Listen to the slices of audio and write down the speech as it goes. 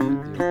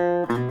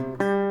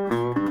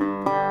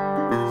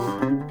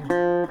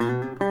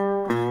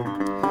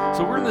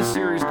this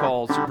series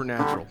called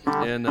Supernatural,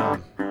 and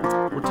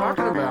we're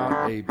talking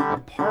about a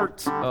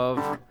part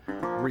of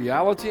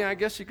reality, I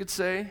guess you could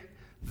say,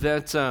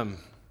 that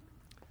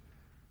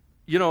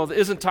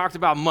isn't talked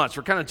about much.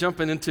 We're kind of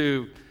jumping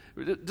into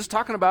just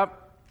talking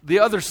about the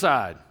other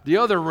side, the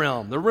other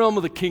realm, the realm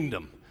of the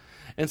kingdom.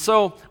 And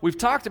so we've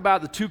talked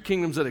about the two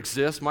kingdoms that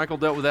exist. Michael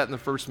dealt with that in the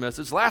first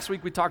message. Last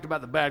week we talked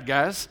about the bad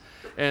guys,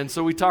 and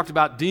so we talked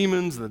about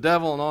demons and the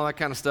devil and all that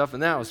kind of stuff,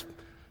 and that was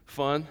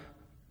fun.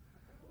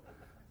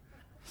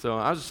 So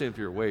I was just saying if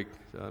you're awake,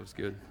 so that was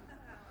good.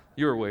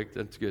 You're awake,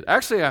 that's good.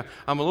 Actually,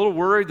 I'm a little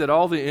worried that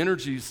all the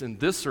energy's in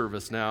this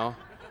service now,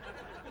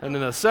 and in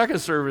the second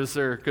service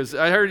there, because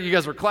I heard you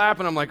guys were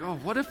clapping. I'm like, oh,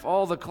 what if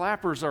all the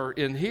clappers are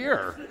in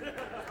here?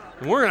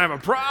 And we're going to have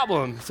a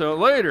problem. So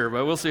later,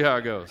 but we'll see how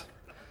it goes.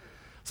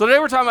 So today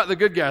we're talking about the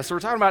good guys. So we're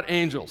talking about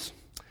angels.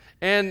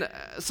 And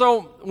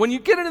so when you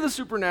get into the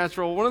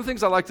supernatural, one of the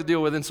things I like to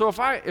deal with, and so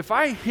if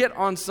I hit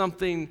on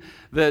something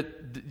that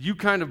you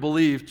kind of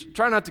believe,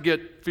 try not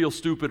to feel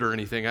stupid or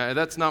anything.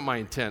 That's not my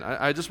intent.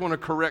 I just want to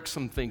correct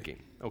some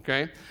thinking,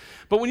 okay?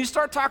 But when you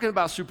start talking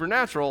about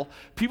supernatural,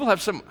 people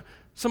have some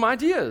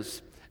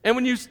ideas. And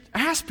when you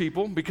ask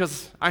people,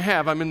 because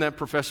I'm in that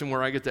profession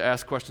where I get to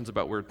ask questions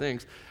about weird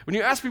things. When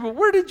you ask people,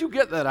 where did you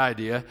get that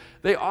idea?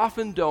 They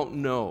often don't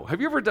know. Have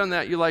you ever done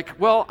that? You're like,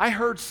 well, I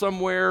heard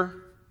somewhere,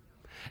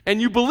 and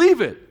you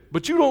believe it,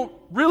 but you don't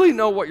really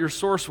know what your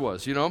source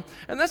was, you know?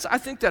 And I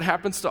think that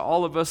happens to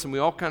all of us, and we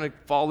all kind of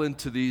fall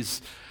into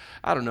these,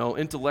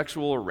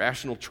 intellectual or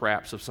rational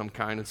traps of some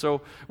kind. And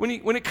so when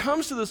it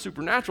comes to the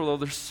supernatural, though,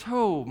 there's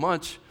so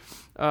much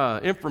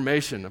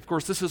information. Of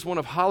course, this is one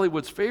of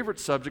Hollywood's favorite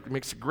subjects. It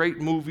makes great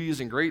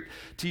movies and great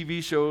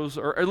TV shows,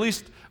 or at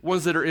least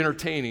ones that are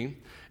entertaining.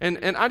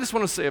 And I just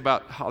want to say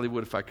about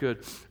Hollywood, if I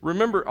could,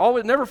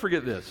 never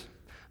forget this,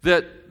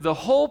 that the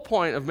whole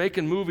point of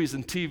making movies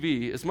and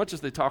TV, as much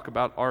as they talk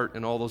about art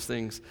and all those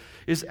things,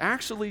 is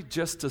actually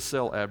just to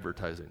sell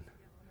advertising.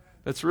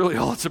 That's really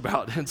all it's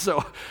about. And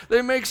so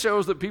they make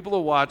shows that people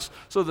will watch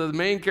so that the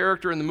main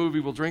character in the movie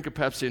will drink a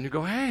Pepsi, and you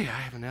go, hey,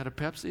 I haven't had a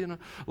Pepsi in a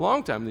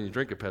long time. And then you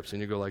drink a Pepsi,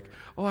 and you go like,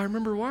 oh, I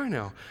remember why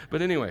now.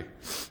 But anyway,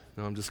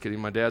 no, I'm just kidding.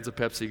 My dad's a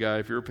Pepsi guy.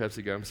 If you're a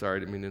Pepsi guy, I'm sorry. I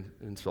didn't mean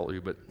to insult you.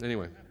 But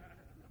anyway,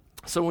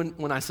 so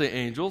when I say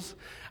angels,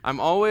 I'm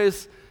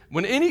always...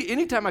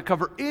 Anytime I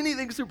cover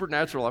anything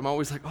supernatural, I'm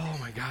always like, oh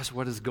my gosh,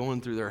 what is going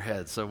through their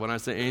heads? So when I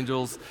say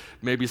angels,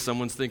 maybe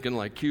someone's thinking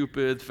like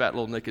Cupid, fat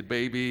little naked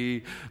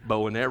baby,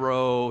 bow and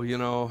arrow,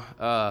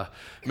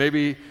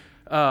 maybe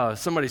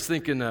somebody's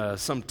thinking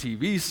some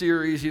TV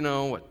series,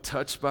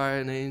 Touched by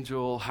an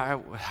Angel,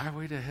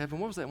 Highway to Heaven.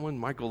 What was that one?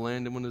 Michael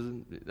Landon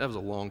one? That was a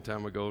long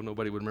time ago.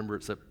 Nobody would remember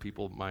except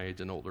people my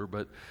age and older,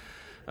 but...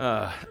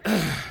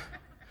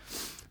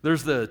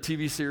 There's the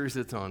TV series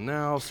that's on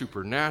now,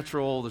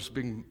 Supernatural. There's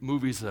big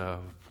movies.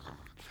 John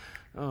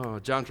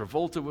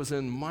Travolta was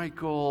in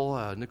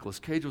Michael. Nicolas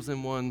Cage was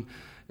in one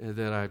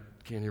that I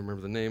can't even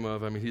remember the name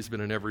of. I mean, he's been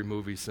in every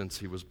movie since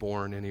he was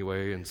born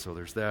anyway, and so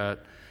there's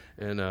that.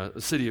 And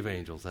City of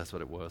Angels, that's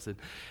what it was.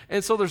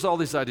 And so there's all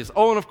these ideas.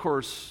 Oh, and of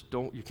course,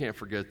 you can't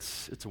forget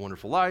It's a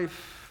Wonderful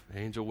Life,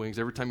 Angel Wings.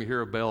 Every time you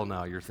hear a bell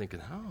now, you're thinking,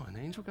 oh, an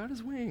angel got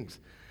his wings.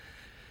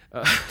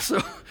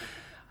 So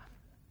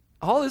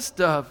all this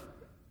stuff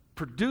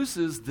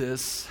produces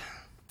this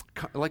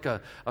like a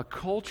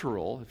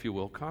cultural, if you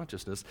will,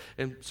 consciousness.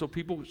 And so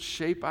people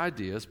shape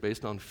ideas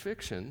based on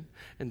fiction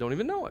and don't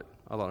even know it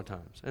a lot of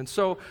times. And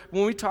so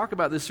when we talk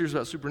about this series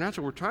about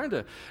supernatural, we're trying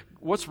to,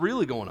 what's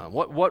really going on?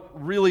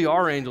 What really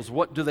are angels?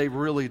 What do they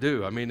really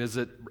do? I mean, is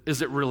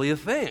it really a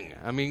thing?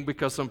 I mean,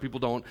 because some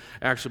people don't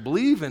actually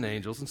believe in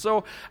angels. And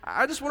so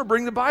I just want to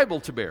bring the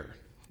Bible to bear.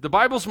 The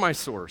Bible's my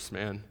source,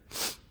 man.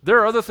 There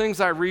are other things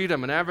I read.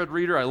 I'm an avid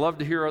reader. I love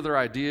to hear other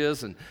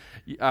ideas, and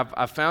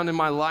I've found in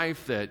my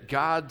life that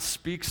God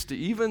speaks to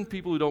even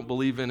people who don't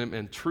believe in Him,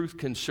 and truth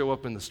can show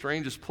up in the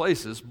strangest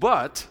places,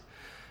 but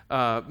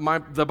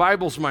the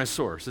Bible's my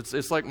source.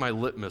 It's like my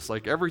litmus,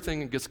 like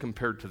everything gets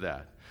compared to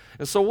that.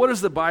 And so what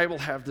does the Bible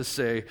have to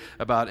say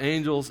about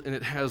angels? And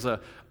it has a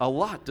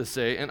lot to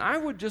say, and I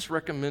would just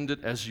recommend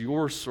it as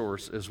your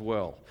source as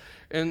well.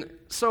 And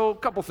so a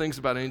couple things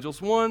about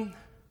angels. One,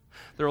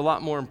 they're a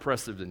lot more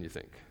impressive than you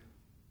think.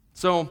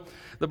 So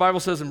the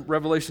Bible says in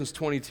Revelations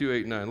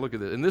 22:8-9, look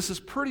at this. And this is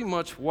pretty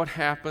much what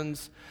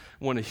happens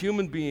when a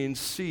human being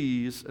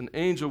sees an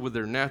angel with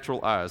their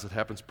natural eyes. It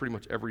happens pretty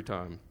much every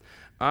time.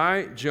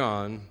 I,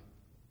 John,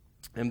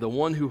 am the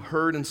one who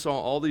heard and saw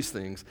all these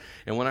things.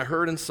 And when I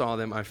heard and saw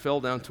them, I fell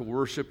down to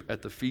worship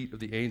at the feet of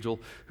the angel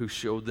who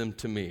showed them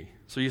to me.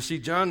 So you see,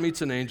 John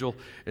meets an angel,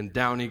 and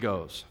down he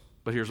goes.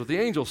 But here's what the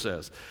angel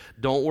says.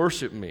 Don't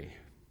worship me.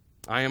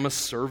 I am a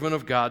servant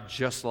of God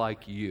just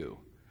like you.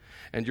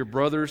 And your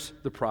brothers,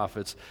 the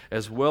prophets,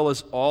 as well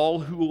as all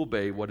who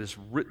obey what is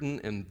written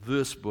in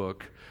this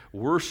book,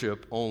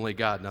 worship only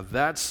God. Now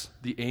that's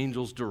the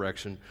angel's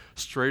direction,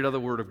 straight out of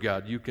the Word of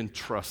God. You can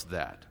trust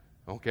that,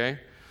 okay?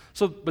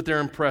 So, but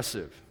they're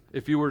impressive.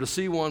 If you were to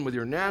see one with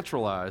your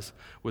natural eyes,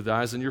 with the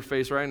eyes in your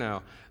face right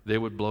now, they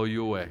would blow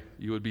you away.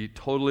 You would be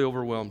totally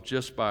overwhelmed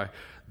just by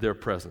their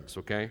presence,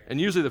 okay?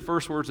 And usually the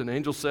first words an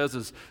angel says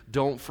is,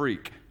 don't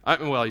freak.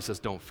 Well, he says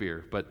don't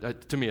fear,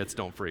 but to me it's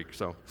don't freak.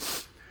 So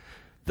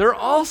they're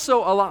also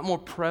a lot more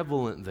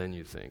prevalent than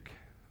you think.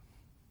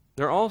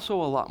 They're also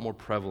a lot more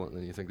prevalent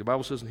than you think. The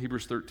Bible says in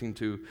Hebrews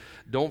 13:2,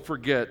 don't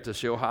forget to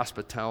show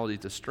hospitality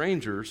to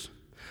strangers,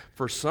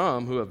 for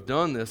some who have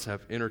done this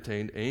have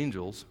entertained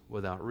angels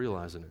without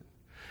realizing it.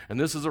 And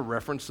this is a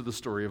reference to the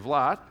story of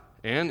Lot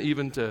and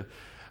even to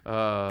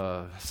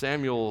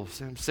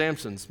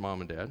Samson's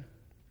mom and dad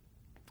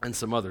and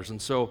some others.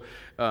 And so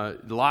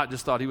Lot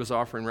just thought he was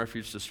offering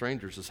refuge to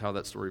strangers is how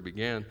that story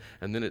began.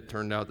 And then it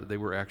turned out that they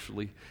were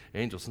actually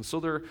angels. And so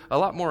there are a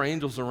lot more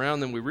angels around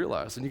than we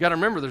realize. And you got to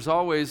remember, there's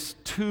always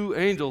 2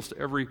 angels to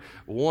every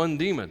 1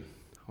 demon,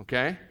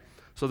 okay?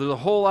 So there's a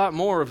whole lot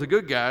more of the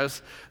good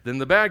guys than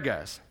the bad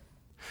guys.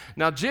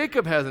 Now,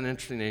 Jacob has an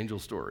interesting angel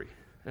story.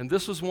 And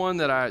this was one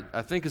that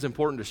I think is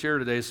important to share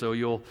today, so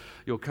you'll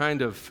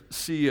kind of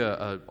see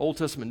an Old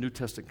Testament, New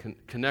Testament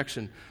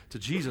connection to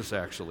Jesus,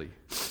 actually.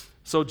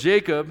 So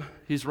Jacob,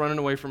 he's running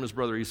away from his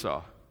brother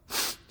Esau.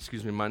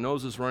 Excuse me, my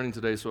nose is running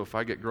today, so if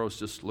I get gross,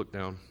 just look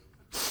down.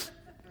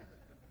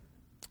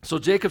 So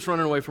Jacob's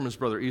running away from his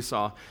brother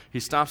Esau. He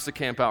stops to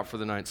camp out for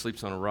the night,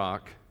 sleeps on a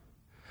rock.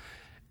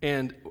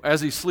 And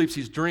as he sleeps,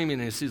 he's dreaming,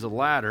 and he sees a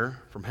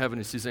ladder from heaven.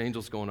 He sees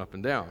angels going up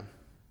and down.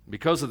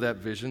 Because of that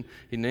vision,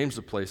 he names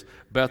the place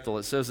Bethel.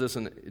 It says this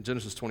in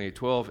Genesis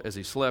 28:12. As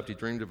he slept, he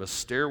dreamed of a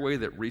stairway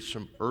that reached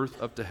from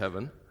earth up to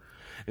heaven,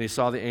 and he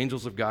saw the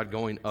angels of God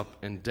going up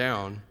and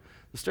down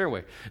the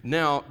stairway.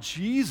 Now,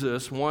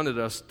 Jesus wanted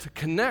us to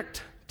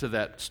connect to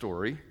that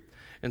story,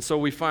 and so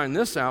we find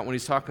this out when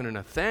he's talking to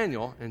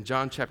Nathanael in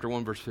John chapter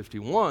 1, verse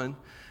 51.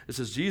 It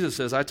says, Jesus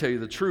says, I tell you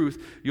the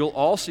truth, you'll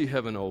all see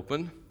heaven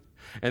open,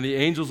 and the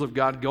angels of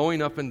God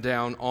going up and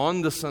down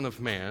on the Son of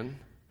Man,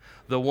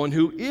 the one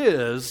who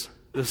is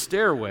the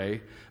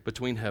stairway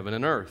between heaven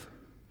and earth.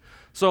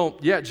 So,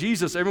 yeah,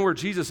 Jesus, everywhere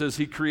Jesus is,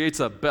 he creates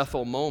a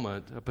Bethel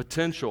moment, a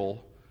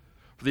potential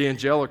for the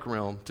angelic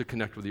realm to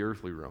connect with the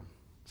earthly realm.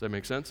 Does that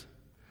make sense?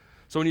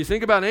 So when you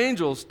think about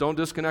angels, don't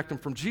disconnect them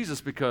from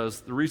Jesus,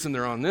 because the reason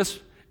they're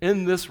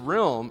in this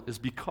realm is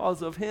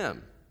because of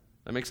him.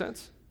 That make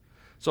sense?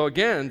 So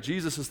again,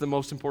 Jesus is the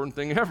most important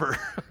thing ever,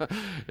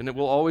 and it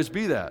will always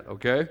be that,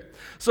 okay?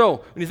 So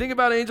when you think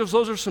about angels,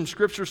 those are some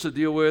scriptures to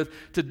deal with.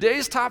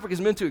 Today's topic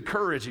is meant to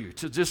encourage you,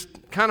 to just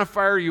kind of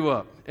fire you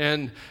up,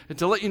 and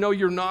to let you know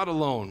you're not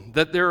alone,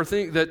 that there are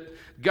things that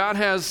God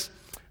has,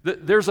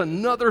 that there's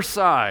another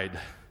side.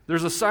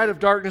 There's a side of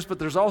darkness, but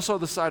there's also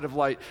the side of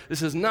light.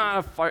 This is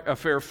not a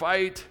fair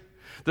fight.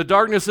 The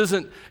darkness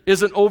isn't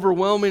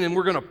overwhelming, and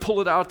we're going to pull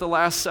it out at the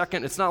last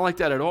second. It's not like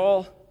that at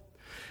all.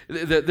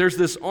 There's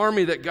this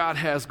army that God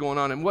has going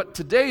on. And what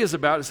today is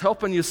about is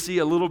helping you see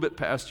a little bit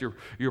past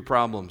your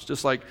problems.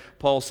 Just like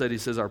Paul said, he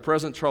says, our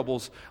present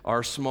troubles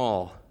are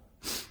small.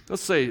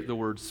 Let's say the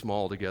word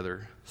small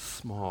together.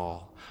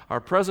 Small.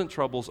 Our present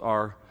troubles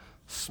are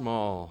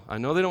small. I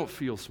know they don't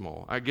feel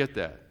small. I get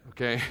that,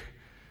 okay?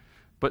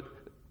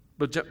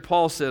 But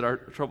Paul said, our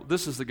trouble.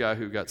 This is the guy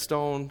who got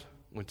stoned,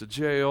 went to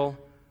jail,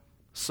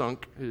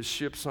 his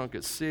ship sunk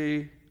at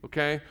sea,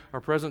 okay?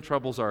 Our present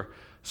troubles are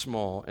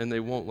small, and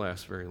they won't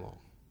last very long.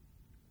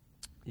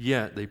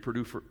 Yet they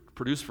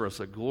produce for us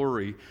a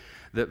glory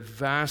that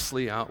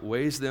vastly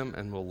outweighs them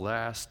and will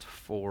last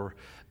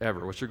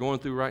forever. What you're going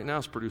through right now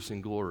is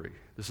producing glory.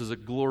 This is a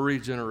glory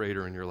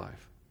generator in your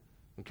life.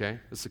 Okay?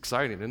 It's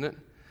exciting, isn't it?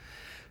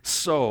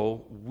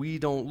 So we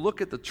don't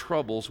look at the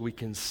troubles we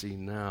can see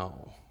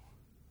now.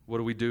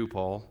 What do,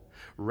 Paul?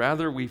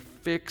 Rather, we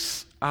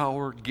fix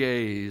our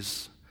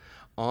gaze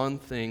on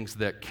things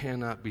that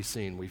cannot be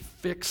seen. We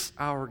fix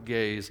our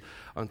gaze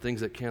on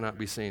things that cannot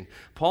be seen.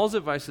 Paul's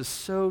advice is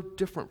so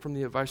different from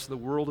the advice of the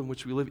world in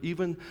which we live,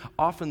 even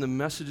often the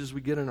messages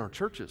we get in our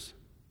churches.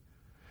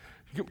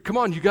 Come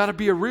on, you got to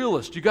be a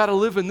realist. You got to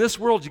live in this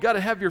world. You got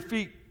to have your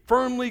feet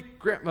firmly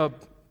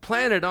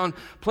planted on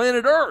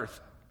planet Earth.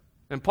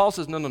 And Paul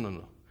says,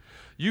 no.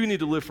 You need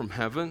to live from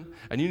heaven,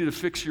 and you need to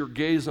fix your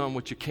gaze on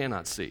what you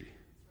cannot see.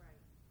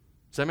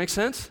 Does that make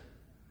sense?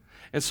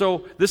 And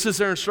so this is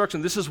their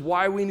instruction. This is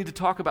why we need to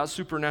talk about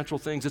supernatural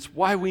things. It's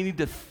why we need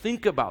to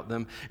think about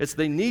them.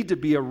 They need to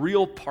be a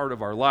real part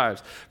of our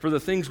lives. For the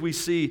things we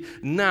see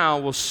now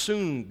will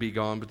soon be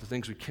gone, but the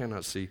things we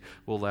cannot see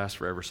will last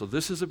forever. So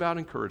this is about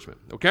encouragement.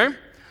 Okay?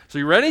 So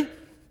you ready?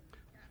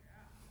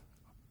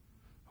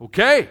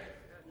 Okay.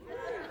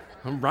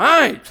 All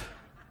right.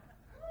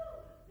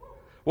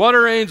 What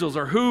are angels,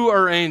 or who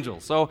are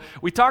angels? So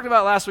we talked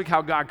about last week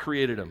how God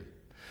created them.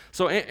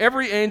 So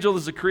every angel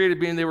is a created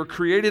being. They were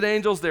created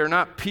angels. They are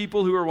not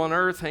people who are on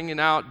earth, hanging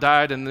out,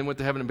 died, and then went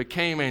to heaven and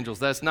became angels.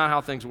 That's not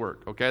how things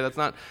work, okay? That's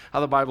not how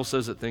the Bible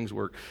says that things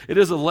work. It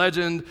is a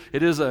legend.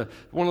 It is one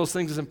of those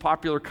things that's in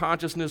popular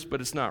consciousness,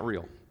 but it's not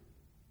real.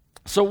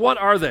 So what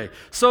are they?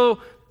 So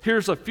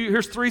here's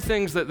three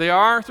things that they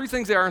are, and three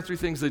things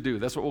they do.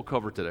 That's what we'll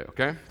cover today,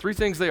 okay? Three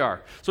things they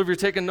are. So if you're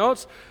taking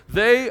notes,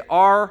 they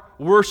are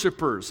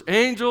worshipers.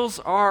 Angels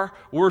are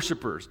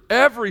worshipers.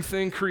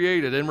 Everything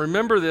created, and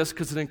remember this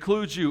because it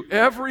includes you,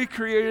 every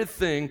created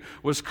thing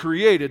was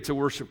created to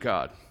worship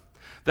God.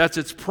 That's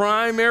its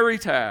primary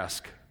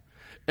task.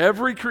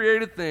 Every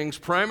created thing's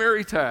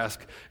primary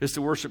task is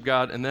to worship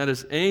God, and that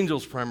is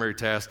angels' primary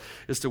task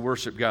is to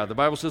worship God. The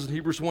Bible says in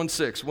Hebrews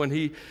 1:6, when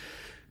he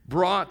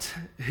brought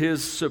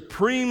his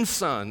supreme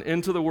Son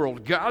into the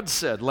world, God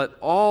said, let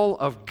all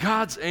of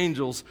God's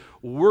angels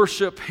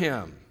worship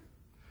him.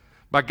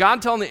 By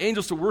God telling the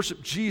angels to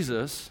worship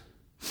Jesus,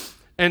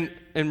 and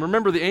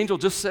remember the angel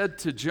just said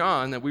to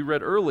John that we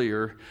read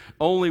earlier,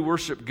 only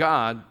worship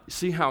God.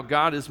 See how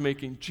God is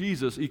making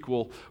Jesus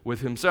equal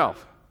with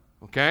himself.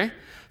 Okay?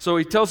 So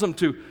he tells them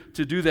to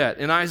do that.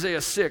 In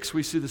Isaiah 6,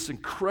 we see this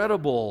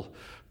incredible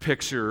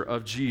picture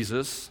of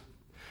Jesus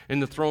in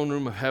the throne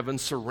room of heaven,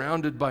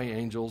 surrounded by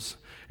angels,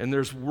 and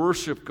there's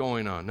worship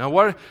going on.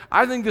 Now,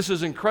 I think this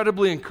is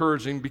incredibly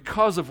encouraging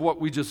because of what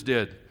we just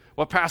did,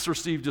 what Pastor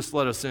Steve just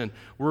led us in,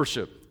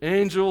 worship.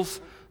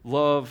 Angels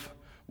love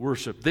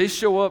worship. They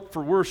show up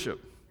for worship.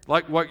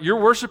 Like what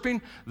you're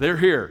worshiping, they're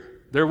here.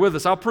 They're with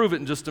us. I'll prove it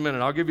in just a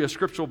minute. I'll give you a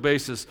scriptural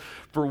basis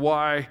for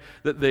why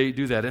that they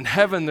do that. In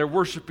heaven, they're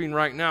worshiping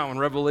right now in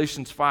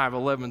Revelations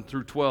 5:11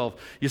 through 12.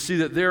 You see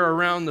that they're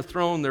around the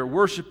throne. They're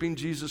worshiping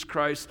Jesus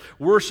Christ,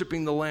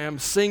 worshiping the Lamb,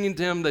 singing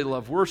to him. They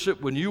love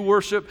worship when you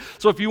worship.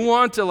 So if you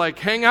want to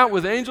hang out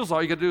with angels, all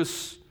you got to do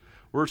is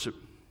worship.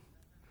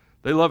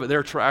 They love it. They're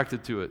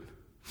attracted to it.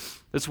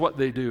 It's what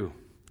they do.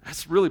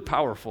 That's really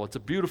powerful. It's a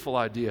beautiful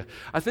idea.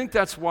 I think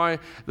that's why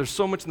there's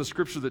so much in the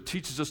Scripture that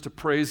teaches us to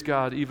praise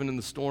God even in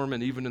the storm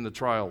and even in the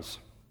trials.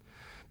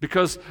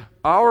 Because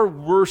our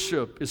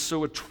worship is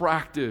so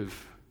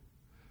attractive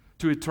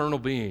to eternal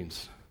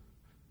beings.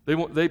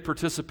 They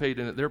participate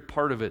in it. They're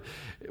part of it.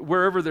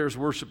 Wherever there's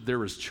worship,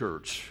 there is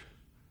church.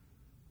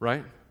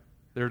 Right?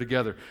 They're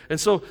together. And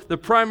so the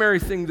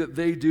primary thing that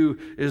they do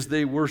is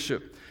they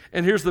worship.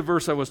 And here's the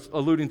verse I was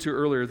alluding to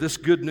earlier. This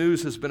good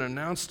news has been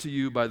announced to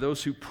you by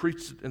those who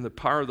preach it in the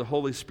power of the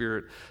Holy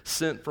Spirit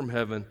sent from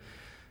heaven.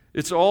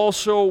 It's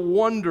also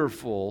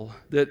wonderful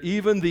that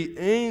even the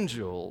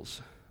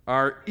angels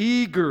are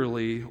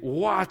eagerly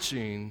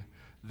watching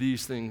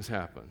these things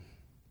happen.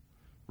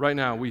 Right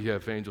now, we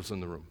have angels in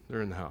the room.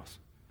 They're in the house.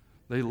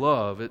 They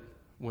love it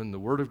when the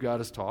Word of God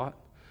is taught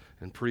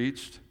and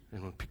preached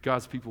and when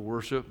God's people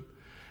worship,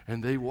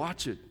 and they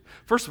watch it.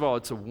 First of all,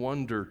 it's a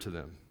wonder to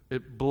them.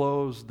 It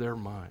blows their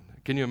mind.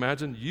 Can you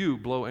imagine? You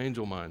blow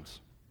angel minds.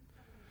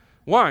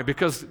 Why?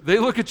 Because they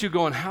look at you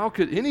going, how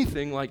could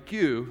anything like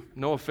you,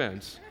 no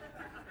offense,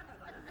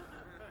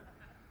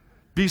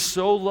 be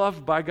so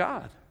loved by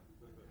God?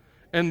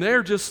 And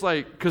they're just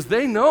because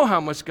they know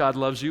how much God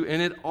loves you,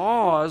 and it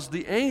awes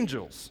the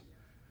angels.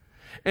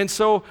 And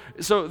so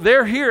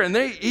they're here, and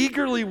they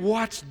eagerly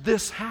watch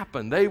this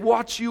happen. They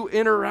watch you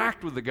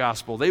interact with the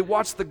gospel. They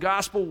watch the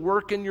gospel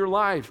work in your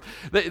life.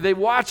 They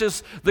watch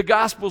as the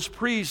gospel's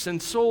preached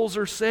and souls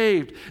are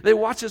saved. They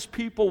watch as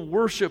people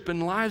worship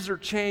and lives are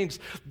changed.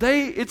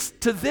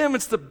 To them,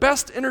 it's the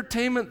best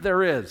entertainment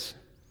there is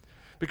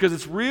because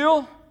it's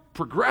real,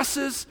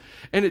 progresses,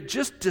 and it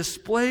just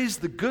displays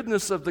the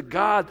goodness of the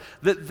God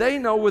that they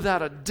know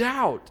without a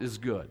doubt is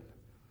good.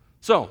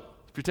 So,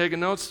 if you're taking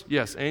notes,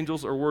 yes,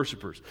 angels are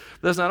worshipers.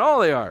 But that's not all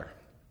they are.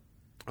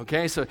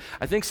 Okay, so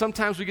I think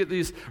sometimes we get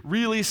these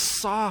really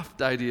soft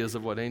ideas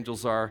of what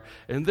angels are,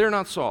 and they're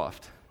not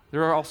soft.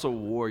 They're also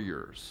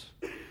warriors.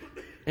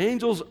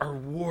 Angels are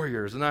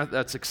warriors, and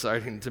that's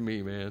exciting to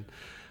me, man.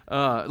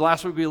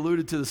 Last week we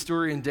alluded to the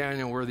story in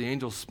Daniel where the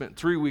angels spent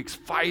 3 weeks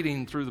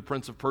fighting through the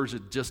Prince of Persia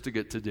just to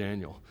get to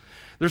Daniel.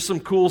 There's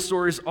some cool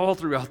stories all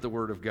throughout the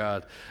Word of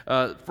God.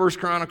 1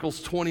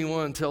 Chronicles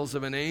 21 tells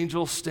of an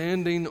angel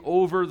standing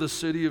over the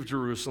city of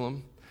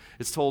Jerusalem.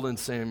 It's told in 2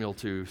 Samuel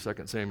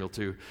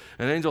 2.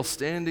 An angel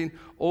standing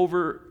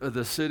over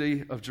the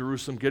city of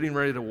Jerusalem, getting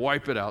ready to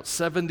wipe it out.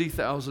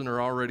 70,000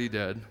 are already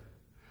dead.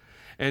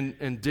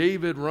 And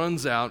David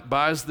runs out,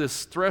 buys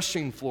this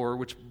threshing floor,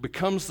 which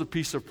becomes the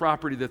piece of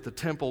property that the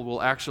temple will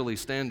actually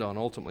stand on,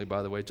 ultimately,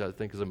 by the way, which I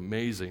think is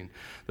amazing.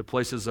 The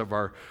places of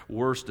our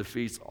worst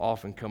defeats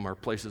often come our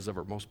places of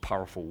our most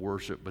powerful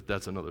worship, but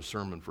that's another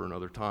sermon for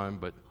another time,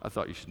 but I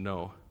thought you should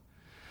know.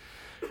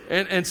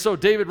 And so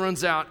David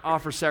runs out,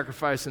 offers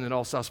sacrifice, and it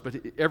all stops, but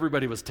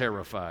everybody was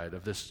terrified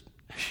of this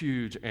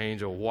huge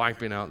angel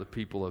wiping out the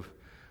people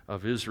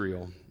of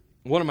Israel.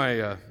 One of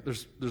my,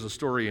 there's a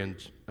story in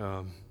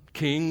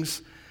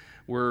Kings,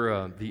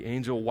 where the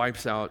angel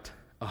wipes out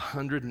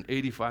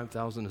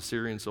 185,000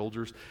 Assyrian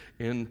soldiers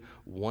in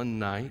one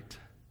night.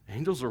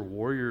 Angels are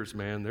warriors,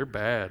 man. They're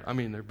bad.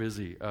 They're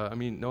busy.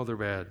 They're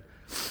bad.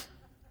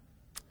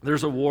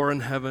 There's a war in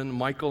heaven.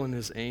 Michael and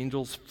his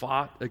angels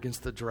fought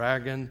against the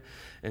dragon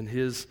and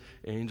his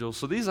angels.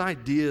 So these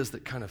ideas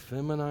that kind of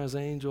feminize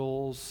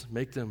angels,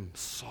 make them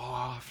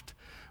soft,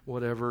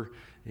 whatever,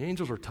 the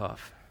angels are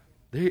tough.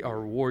 They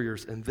are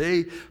warriors, and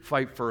they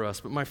fight for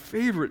us. But my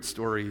favorite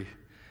story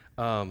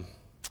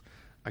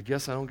I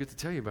guess I don't get to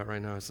tell you about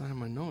right now. It's not in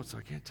my notes, so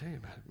I can't tell you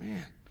about it.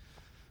 Man.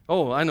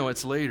 Oh, I know,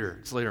 it's later.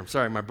 It's later. I'm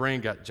sorry, my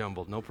brain got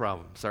jumbled. No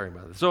problem. Sorry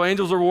about it. So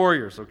angels are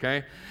warriors,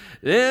 okay?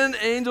 Then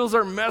angels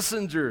are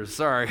messengers.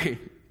 Sorry.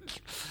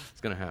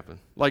 It's going to happen.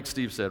 Like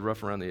Steve said,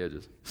 rough around the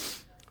edges.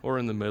 Or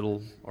in the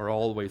middle, or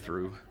all the way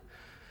through.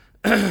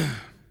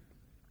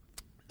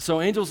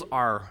 So angels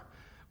are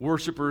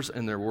worshipers,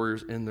 and they're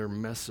warriors, and they're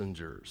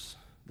messengers.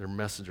 They're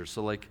messengers.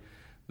 So like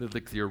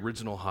the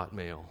original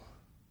Hotmail.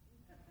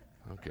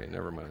 Okay,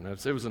 never mind.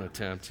 It was an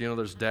attempt. You know,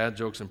 there's dad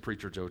jokes and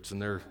preacher jokes,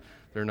 and they're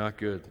not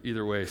good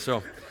either way.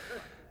 So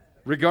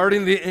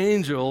regarding the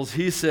angels,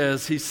 he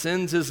says he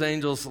sends his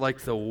angels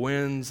like the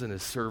winds and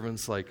his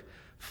servants like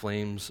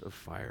flames of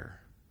fire.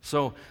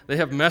 So they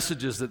have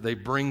messages that they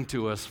bring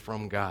to us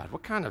from God.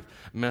 What kind of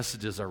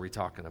messages are we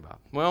talking about?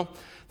 Well,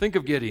 think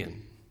of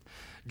Gideon.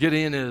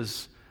 Gideon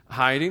is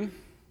hiding.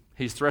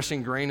 He's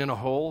threshing grain in a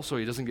hole so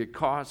he doesn't get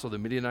caught, so the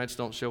Midianites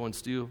don't show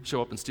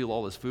up and steal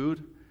all his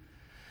food.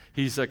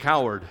 He's a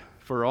coward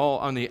for all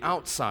on the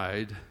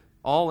outside,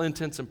 all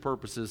intents and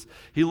purposes.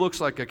 He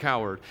looks like a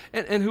coward.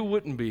 And who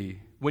wouldn't be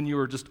when you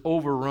are just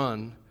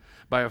overrun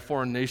by a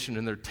foreign nation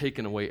and they're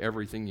taking away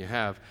everything you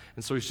have?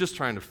 And so he's just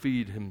trying to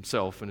feed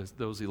himself and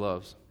those he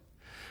loves.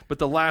 But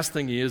the last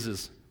thing he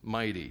is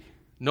mighty.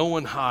 No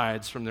one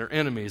hides from their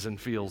enemies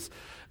and feels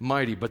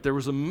mighty. But there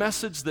was a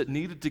message that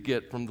needed to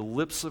get from the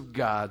lips of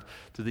God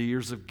to the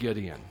ears of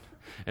Gideon.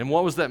 And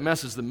what was that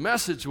message? The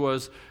message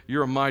was,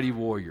 you're a mighty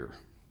warrior.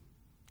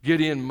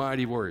 Gideon,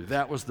 mighty warrior.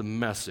 That was the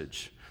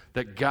message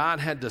that God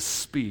had to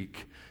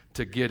speak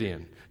to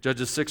Gideon.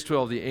 Judges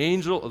 6:12, the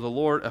angel of the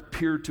Lord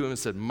appeared to him and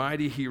said,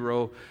 mighty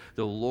hero,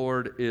 the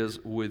Lord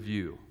is with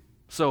you.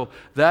 So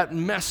that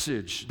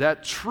message,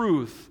 that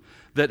truth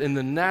that in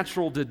the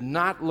natural did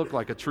not look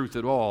like a truth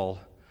at all,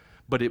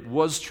 but it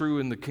was true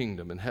in the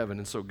kingdom, in heaven.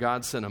 And so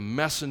God sent a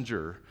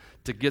messenger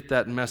to get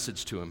that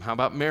message to him. How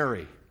about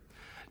Mary?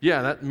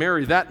 Yeah, that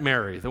Mary,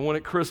 the one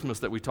at Christmas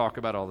that we talk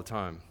about all the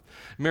time.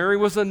 Mary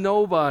was a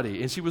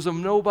nobody, and she was a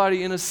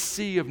nobody in a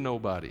sea of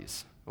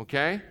nobodies,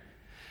 okay?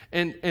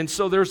 And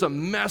so there's a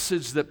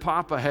message that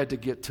Papa had to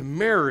get to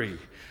Mary.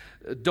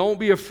 Don't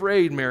be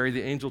afraid, Mary,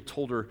 the angel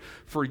told her,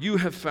 for you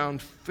have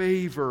found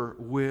favor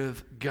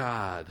with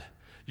God.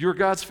 You're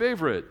God's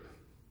favorite.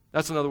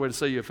 That's another way to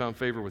say you have found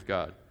favor with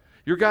God.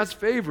 You're God's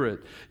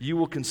favorite. You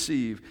will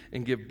conceive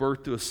and give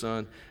birth to a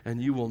son,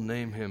 and you will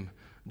name him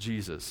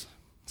Jesus.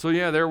 So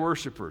yeah, they're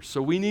worshipers.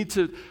 So we need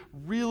to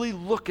really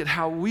look at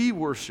how we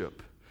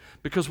worship,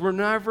 because we're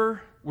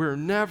never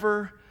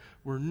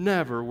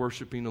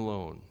worshiping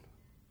alone.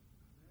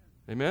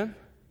 Amen?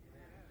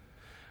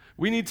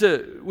 We need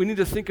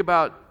to think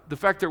about the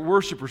fact they're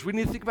worshipers. We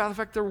need to think about the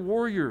fact they're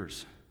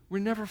warriors. We're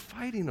never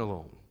fighting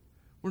alone.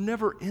 We're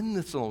never in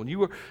this alone.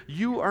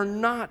 You are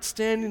not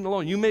standing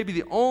alone. You may be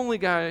the only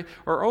guy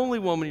or only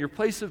woman in your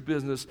place of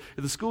business,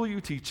 at the school you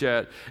teach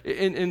at,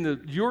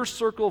 in your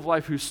circle of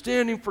life who's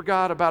standing for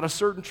God about a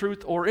certain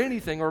truth or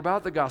anything or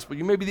about the gospel.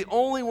 You may be the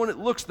only one that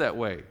looks that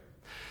way.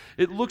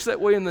 It looks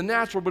that way in the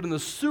natural, but in the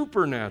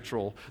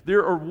supernatural,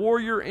 there are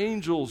warrior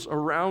angels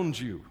around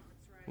you.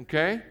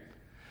 Okay?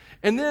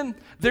 And then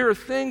there are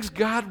things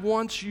God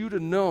wants you to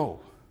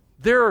know.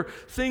 There are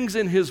things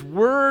in His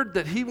Word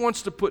that He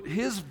wants to put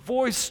His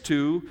voice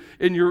to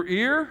in your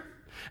ear.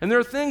 And there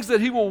are things that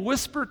He will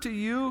whisper to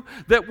you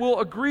that will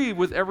agree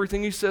with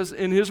everything He says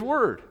in His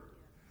Word.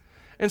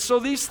 And so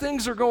these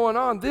things are going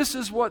on. This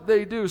is what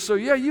they do. So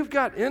yeah, you've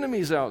got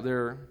enemies out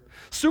there,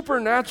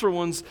 supernatural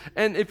ones.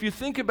 And if you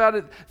think about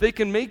it, they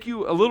can make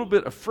you a little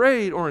bit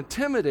afraid or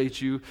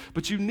intimidate you.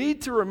 But you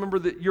need to remember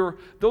that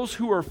those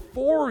who are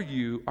for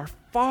you are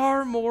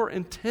far more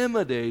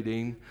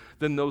intimidating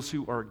than those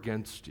who are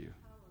against you.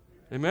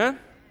 Amen?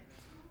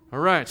 All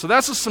right, so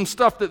that's just some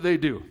stuff that they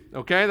do,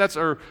 okay? That's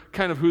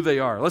kind of who they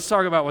are. Let's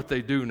talk about what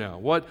they do now.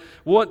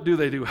 What do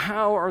they do?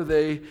 How are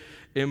they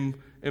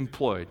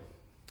employed?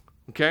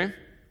 Okay?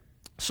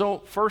 So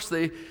first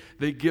they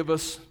give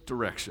us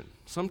direction.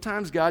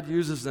 Sometimes God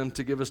uses them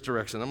to give us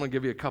direction. I'm going to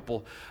give you a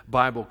couple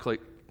Bible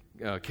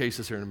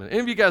cases here in a minute.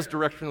 Any of you guys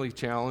directionally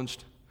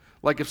challenged?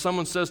 Like if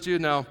someone says to you,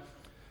 now,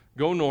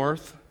 go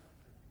north,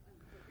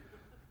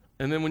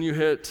 and then when you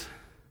hit,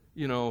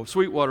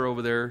 Sweetwater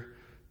over there,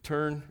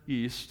 turn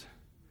east,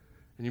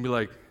 and you'd be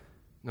like,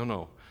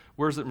 no,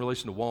 where's it in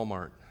relation to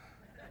Walmart?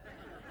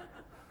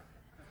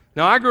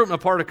 Now, I grew up in a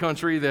part of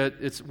country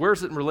that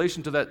where's it in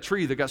relation to that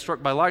tree that got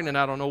struck by lightning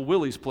out on old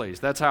Willie's place?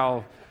 That's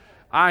how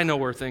I know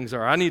where things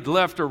are. I need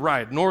left or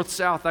right, north,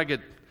 south,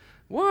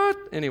 what?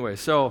 Anyway,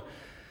 so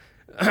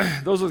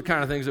those are the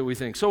kind of things that we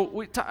think.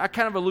 So I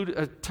kind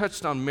of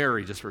touched on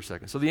Mary just for a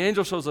second. So the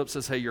angel shows up,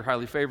 says, hey, you're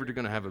highly favored. You're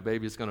going to have a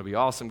baby. It's going to be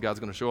awesome.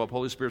 God's going to show up.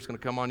 Holy Spirit's going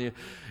to come on you.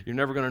 You're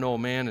never going to know a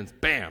man. And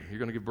bam, you're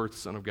going to give birth to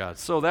the Son of God.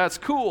 So that's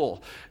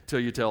cool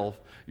until you tell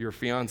your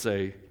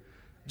fiance,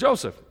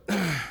 Joseph,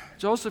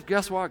 Joseph,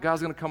 guess what?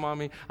 God's going to come on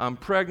me. I'm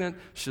pregnant.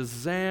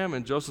 Shazam.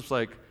 And Joseph's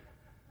like,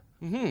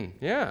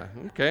 yeah,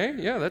 okay.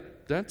 Yeah,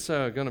 that's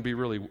going to be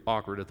really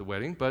awkward at the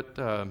wedding. But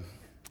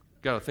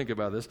got to think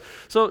about this.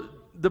 So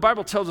the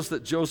Bible tells us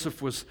that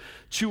Joseph was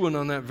chewing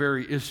on that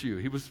very issue.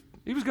 He was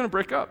going to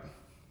break up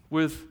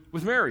with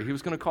Mary. He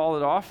was going to call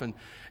it off and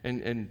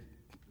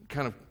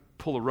kind of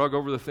pull a rug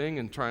over the thing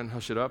and try and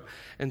hush it up.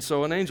 And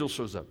so an angel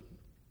shows up.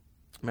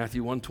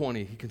 Matthew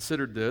 1:20, he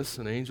considered this.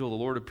 An angel of the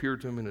Lord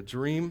appeared to him in a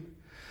dream.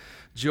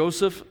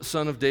 Joseph,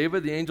 son of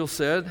David, the angel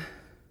said,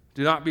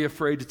 do not be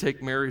afraid to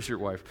take Mary as your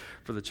wife,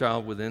 for the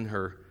child within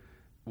her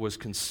was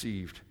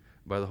conceived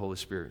by the Holy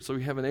Spirit. So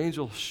we have an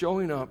angel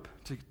showing up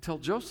to tell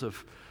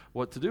Joseph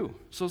what to do.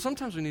 So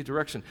sometimes we need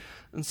direction.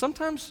 And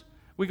sometimes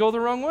we go the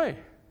wrong way.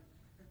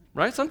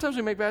 Right? Sometimes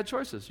we make bad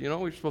choices. You know,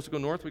 we're supposed to go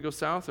north, we go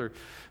south, or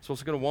supposed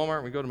to go to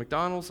Walmart, we go to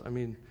McDonald's. I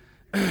mean,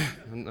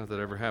 not that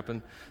ever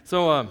happened.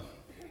 So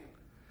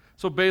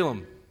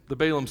Balaam, the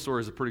Balaam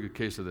story is a pretty good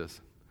case of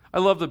this. I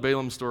love the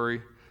Balaam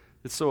story.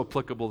 It's so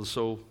applicable to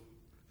so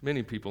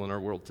many people in our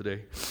world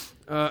today.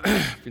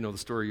 If you know the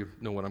story, you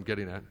know what I'm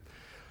getting at.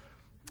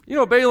 You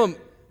know, Balaam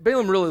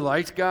really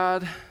liked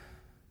God,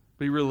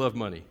 but he really loved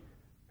money.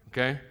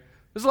 Okay?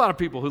 There's a lot of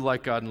people who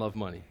like God and love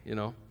money, you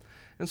know.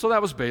 And so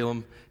that was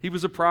Balaam. He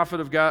was a prophet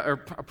of God, or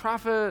a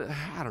prophet,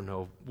 I don't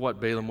know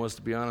what Balaam was,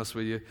 to be honest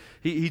with you.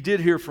 He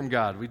did hear from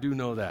God. We do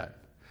know that.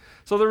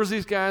 So there was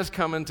these guys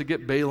coming to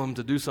get Balaam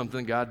to do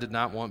something God did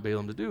not want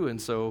Balaam to do.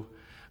 And so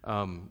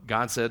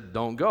God said,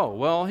 don't go.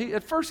 Well,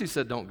 at first he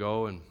said, don't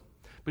go,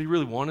 but he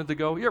really wanted to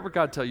go. You ever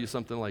God tell you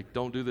something like,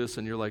 don't do this,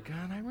 and you're like,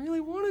 God, I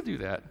really want to do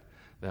that.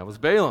 That was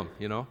Balaam,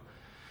 you know.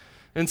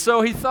 And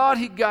so he thought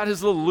he got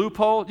his little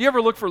loophole. You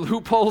ever look for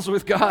loopholes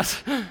with God?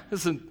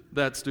 Isn't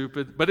that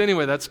stupid? But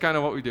anyway, that's kind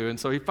of what we do. And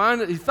so he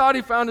thought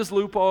he found his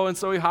loophole, and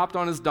so he hopped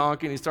on his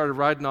donkey and he started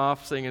riding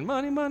off singing,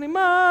 money, money,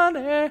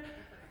 money,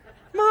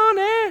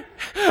 money.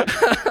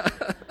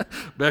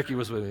 Becky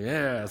was with me.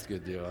 Yeah, that's a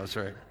good deal. That's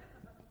right.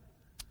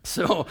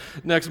 So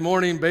next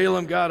morning,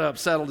 Balaam got up,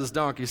 saddled his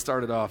donkey,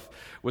 started off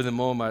with the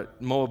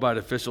Moabite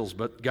officials.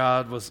 But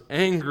God was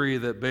angry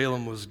that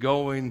Balaam was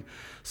going,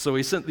 so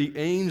he sent the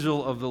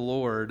angel of the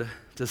Lord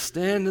to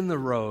stand in the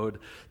road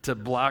to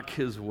block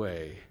his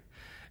way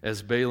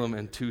as Balaam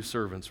and two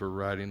servants were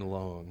riding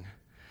along.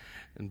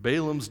 And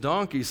Balaam's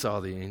donkey saw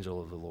the angel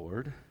of the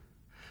Lord.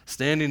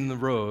 Standing in the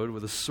road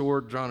with a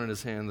sword drawn in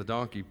his hand, the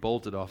donkey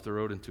bolted off the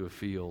road into a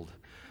field.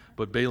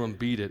 But Balaam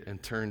beat it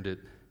and turned it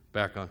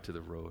back onto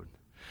the road.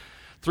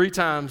 3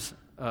 times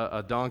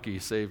a donkey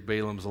saved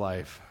Balaam's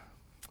life.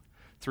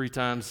 3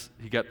 times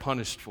he got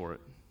punished for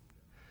it.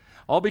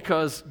 All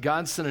because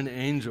God sent an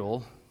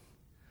angel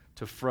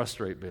to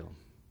frustrate Balaam,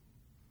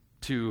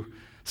 to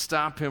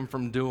stop him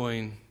from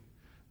doing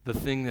the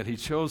thing that he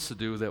chose to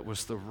do that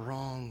was the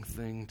wrong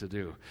thing to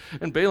do.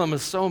 And Balaam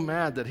is so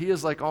mad that he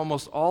is like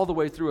almost all the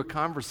way through a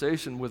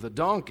conversation with a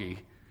donkey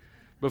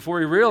before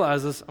he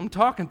realizes, I'm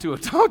talking to a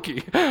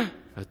donkey.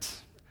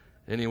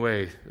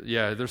 Anyway,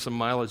 yeah, there's some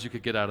mileage you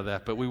could get out of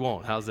that, but we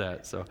won't. How's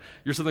that? So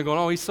you're sitting there going,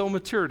 oh, he's so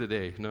mature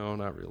today. No,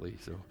 not really.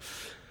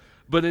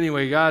 But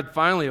anyway, God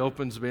finally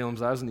opens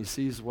Balaam's eyes and he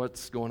sees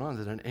what's going on,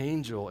 that an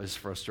angel is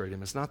frustrating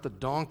him. It's not the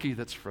donkey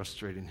that's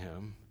frustrating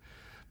him.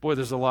 Boy,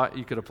 there's a lot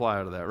you could apply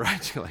out of that,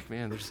 right? You're like,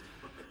 man, there's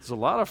a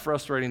lot of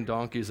frustrating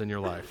donkeys in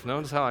your life.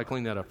 Notice how I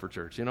clean that up for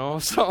church, you know?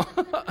 So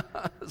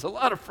there's a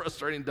lot of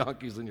frustrating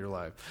donkeys in your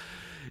life.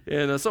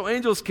 And so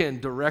angels can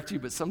direct you,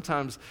 but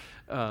sometimes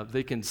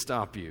they can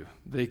stop you.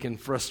 They can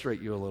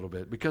frustrate you a little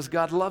bit because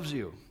God loves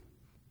you.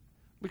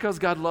 Because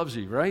God loves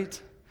you,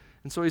 right?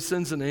 And so he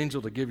sends an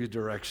angel to give you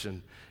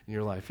direction in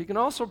your life. He can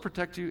also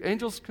protect you.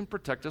 Angels can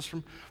protect us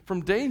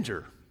from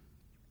danger.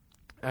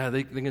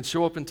 They can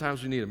show up in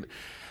times we need them.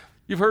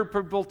 You've heard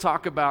people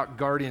talk about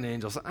guardian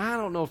angels. I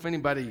don't know if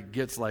anybody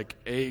gets like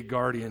a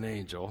guardian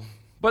angel,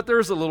 but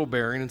there's a little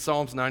bearing in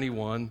Psalms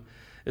 91.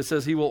 It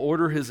says, he will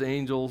order his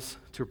angels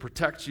to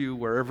protect you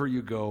wherever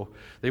you go.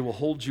 They will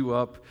hold you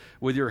up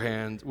with their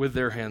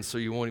hands so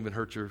you won't even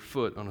hurt your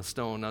foot on a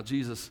stone. Now,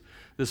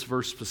 this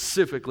verse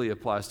specifically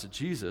applies to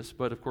Jesus,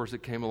 but of course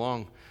it came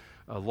along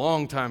a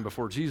long time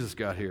before Jesus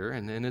got here,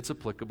 and it's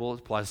applicable. It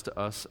applies to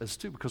us as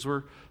too, because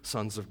we're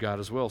sons of God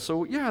as well.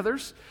 So yeah,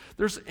 there's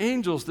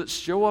angels that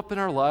show up in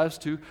our lives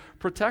to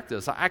protect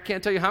us. I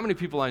can't tell you how many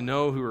people I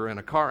know who are in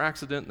a car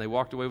accident and they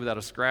walked away without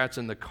a scratch,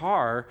 and the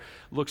car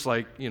looks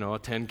like, a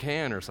tin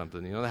can or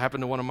something. That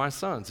happened to one of my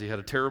sons. He had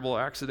a terrible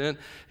accident.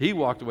 He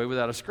walked away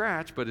without a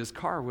scratch, but his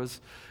car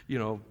was,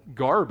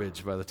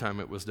 garbage by the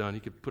time it was done. He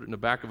could put it in the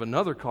back of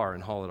another car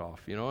and haul it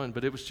off,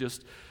 but it was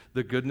just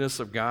the goodness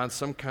of God,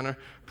 some kind of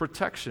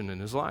protection in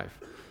his life.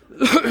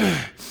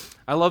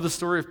 I love the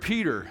story of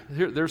Peter.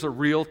 There's a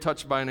real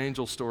touched by an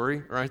angel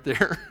story right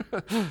there.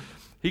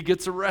 He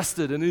gets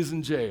arrested and he's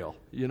in jail,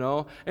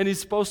 and he's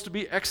supposed to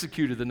be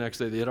executed the next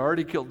day. They had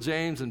already killed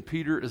James, and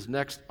Peter is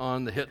next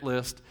on the hit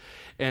list.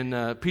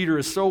 And Peter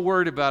is so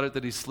worried about it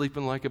that he's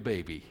sleeping like a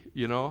baby,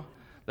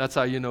 That's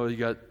how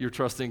you're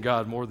trusting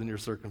God more than your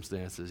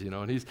circumstances,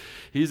 And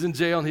he's in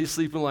jail and he's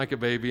sleeping like a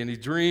baby, and he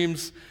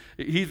dreams.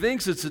 He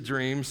thinks it's a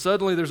dream.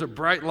 Suddenly there's a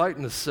bright light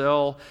in the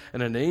cell,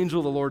 and an angel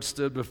of the Lord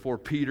stood before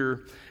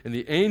Peter, and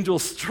the angel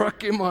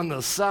struck him on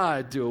the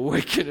side to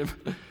awaken him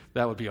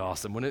That would be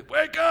awesome, wouldn't it?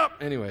 Wake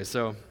up! Anyway,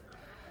 so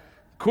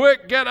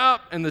quick, get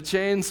up! And the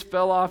chains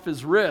fell off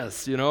his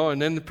wrists,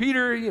 And then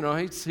Peter, he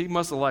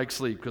must have liked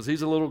sleep because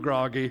he's a little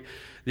groggy.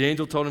 The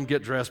angel told him,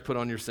 get dressed, put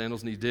on your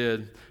sandals, and he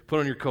did. Put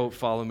on your coat,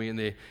 follow me. And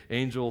the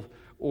angel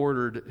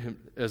ordered him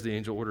as the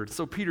angel ordered.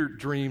 So Peter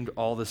dreamed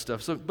all this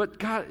stuff. But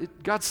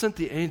God sent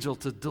the angel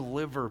to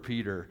deliver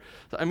Peter.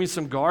 I mean,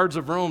 some guards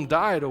of Rome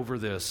died over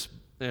this.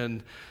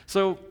 And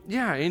so,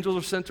 angels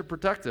are sent to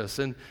protect us.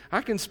 And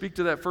I can speak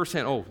to that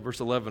firsthand. Oh, verse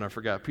 11, I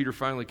forgot. Peter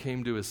finally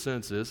came to his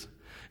senses.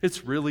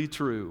 It's really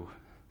true.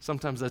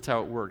 Sometimes that's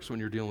how it works when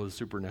you're dealing with the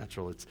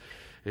supernatural.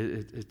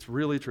 It's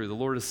really true. The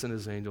Lord has sent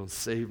his angel and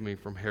saved me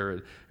from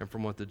Herod and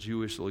from what the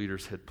Jewish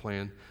leaders had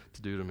planned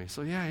to do to me.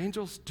 So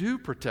angels do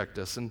protect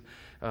us and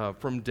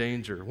from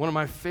danger. One of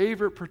my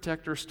favorite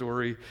protector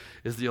story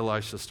is the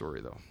Elisha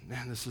story, though.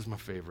 Man, this is my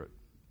favorite.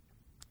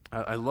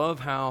 I love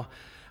how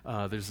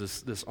there's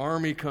this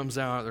army comes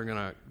out. They're going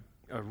to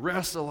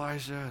arrest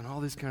Elisha and all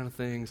these kind of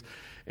things.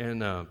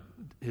 And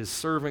his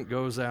servant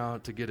goes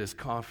out to get his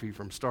coffee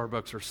from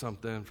Starbucks or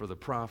something for the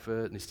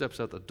prophet. And he steps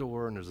out the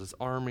door, and there's this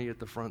army at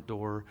the front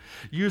door.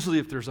 Usually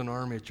if there's an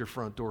army at your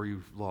front door,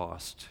 you've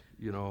lost.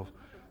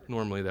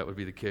 Normally that would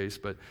be the case.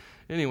 But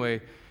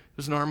anyway,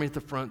 there's an army at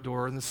the front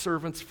door, and the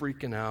servant's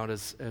freaking out,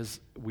 as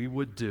we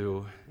would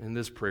do in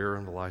this prayer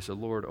of Elisha.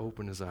 Lord,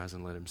 open his eyes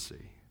and let him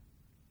see.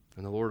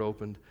 And the Lord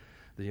opened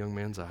the young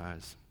man's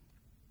eyes.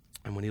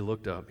 And when he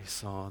looked up, he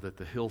saw that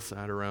the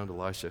hillside around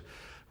Elisha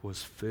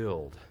was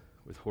filled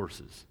with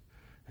horses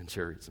and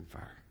chariots and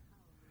fire.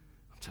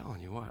 I'm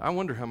telling you what, I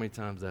wonder how many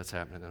times that's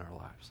happening in our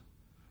lives.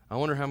 I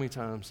wonder how many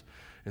times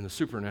in the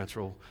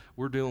supernatural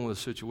we're dealing with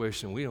a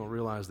situation we don't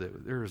realize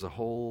that there is a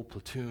whole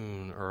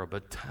platoon or a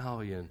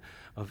battalion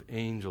of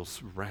angels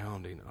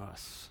surrounding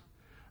us,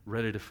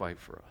 ready to fight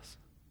for us.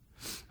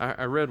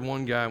 I read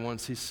one guy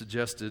once, he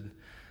suggested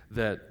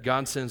that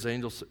God sends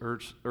angels to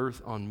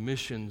earth on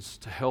missions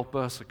to help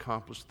us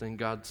accomplish the thing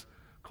God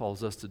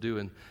calls us to do.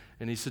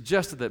 And he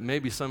suggested that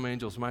maybe some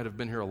angels might have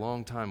been here a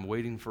long time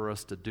waiting for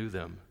us to do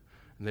them.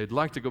 And they'd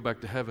like to go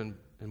back to heaven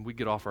and we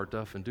get off our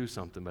duff and do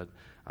something, but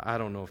I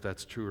don't know if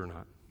that's true or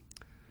not.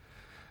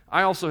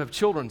 I also have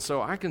children,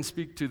 so I can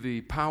speak to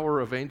the power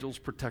of angels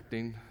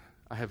protecting.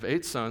 I have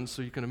 8 sons,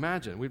 so you can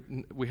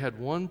imagine. We had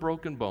one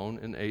broken bone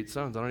and 8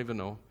 sons. I don't even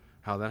know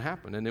how that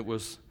happened. And it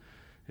was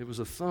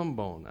a thumb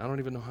bone. I don't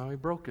even know how he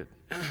broke it.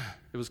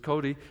 It was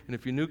Cody, and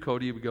if you knew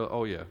Cody, you would go,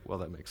 oh yeah, well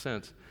that makes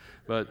sense.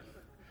 But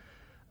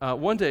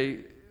one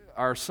day,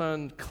 our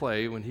son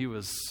Clay, when he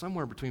was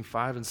somewhere between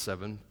 5 and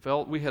 7,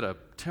 we had a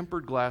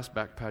tempered glass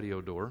back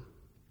patio door.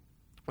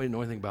 We didn't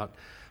know anything about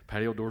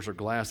patio doors or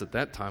glass at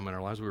that time in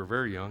our lives. We were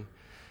very young.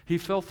 He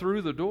fell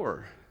through the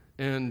door,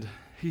 and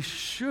he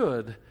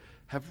should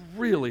have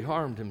really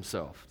harmed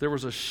himself. There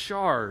was a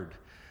shard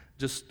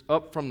just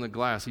up from the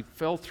glass. He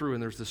fell through,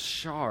 and there's this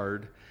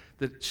shard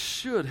that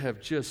should have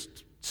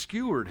just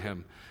skewered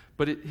him,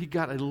 but he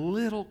got a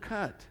little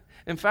cut.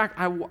 In fact,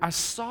 I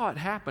saw it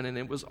happen, and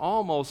it was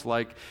almost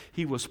like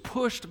he was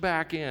pushed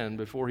back in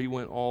before he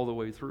went all the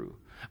way through.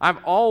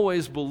 I've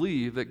always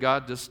believed that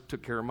God just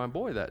took care of my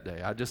boy that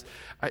day.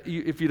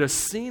 If you'd have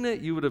seen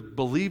it, you would have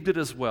believed it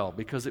as well,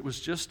 because it was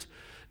just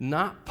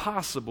not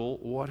possible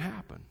what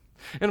happened.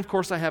 And of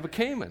course, I have a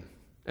Cayman,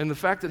 and the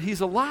fact that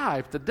he's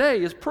alive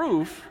today is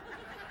proof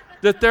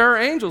that there are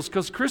angels,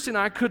 because Christy and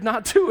I could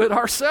not do it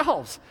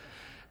ourselves.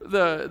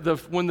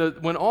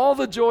 When all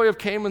the joy of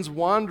Cayman's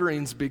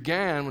wanderings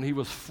began when he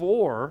was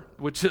 4,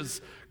 which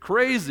is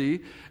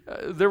crazy,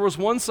 there was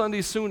one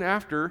Sunday soon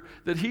after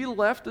that he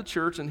left the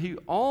church and he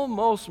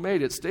almost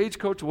made it.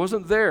 Stagecoach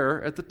wasn't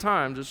there at the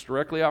time, just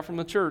directly out from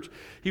the church.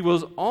 He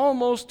was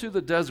almost to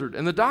the desert,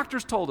 and the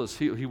doctors told us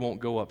he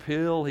won't go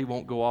uphill, he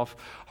won't go off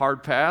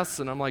hard paths,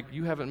 and I'm like,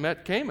 you haven't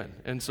met Cayman.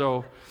 And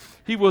so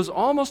he was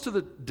almost to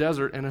the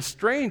desert, and a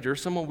stranger,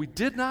 someone we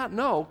did not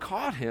know,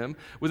 caught him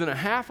within a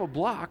half a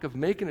block of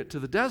making it to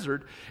the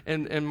desert,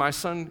 and my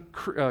son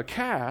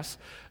Cass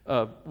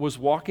was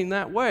walking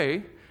that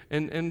way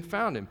and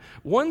found him.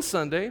 One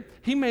Sunday,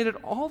 he made it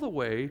all the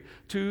way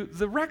to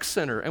the rec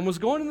center and was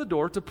going in the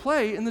door to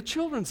play in the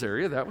children's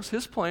area. That was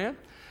his plan.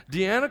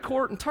 Deanna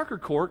Court and Tucker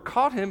Court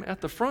caught him at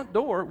the front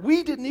door.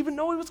 We didn't even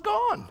know he was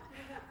gone.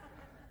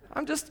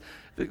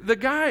 The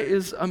guy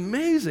is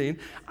amazing.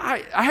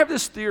 I have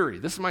this theory.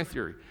 This is my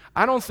theory.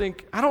 I don't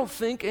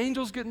think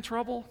angels get in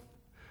trouble,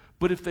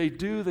 but if they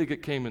do, they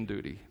get Cayman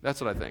duty. That's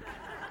what I think.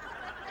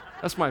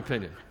 That's my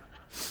opinion.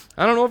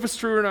 I don't know if it's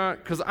true or not,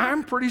 because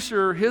I'm pretty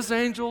sure his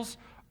angels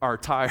are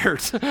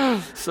tired.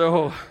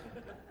 So,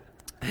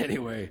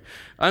 anyway,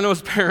 I know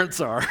his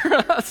parents are.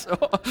 So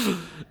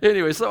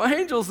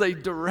angels, they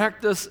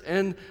direct us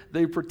and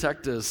they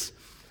protect us.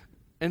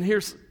 And I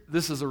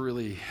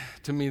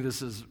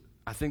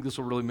think this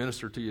will really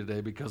minister to you today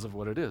because of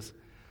what it is.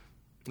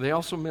 They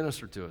also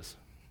minister to us.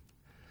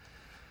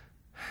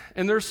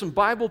 And there's some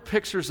Bible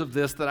pictures of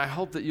this that I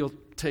hope that you'll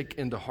take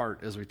into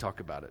heart as we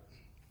talk about it.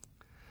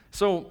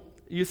 So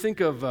you think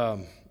of,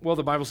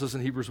 the Bible says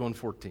in Hebrews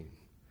 1:14,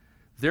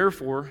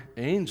 therefore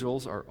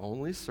angels are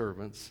only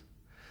servants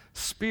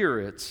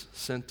spirits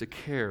sent to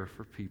care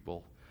for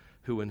people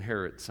who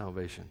inherit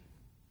salvation.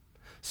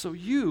 So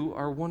you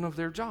are one of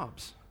their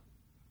jobs.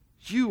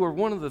 You are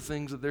one of the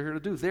things that they're here to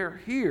do.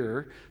 They're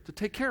here to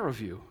take care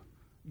of you.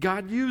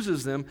 God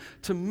uses them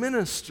to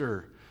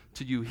minister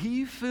to you.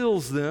 He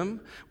fills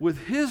them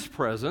with His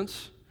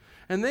presence,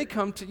 and they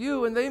come to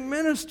you and they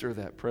minister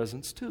that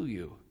presence to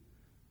you.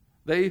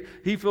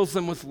 He fills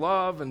them with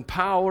love and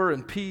power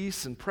and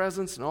peace and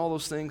presence and all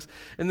those things.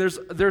 And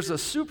there's a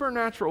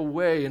supernatural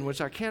way in which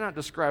I cannot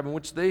describe, in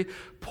which they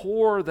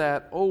pour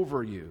that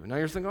over you. Now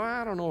you're thinking,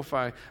 I don't know if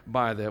I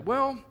buy that.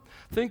 Well,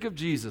 think of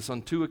Jesus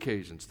on 2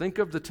 occasions. Think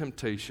of the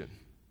temptation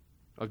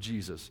of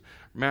Jesus.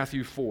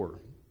 Matthew 4.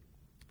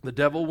 The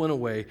devil went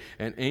away,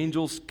 and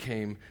angels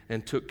came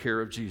and took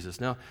care of Jesus.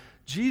 Now,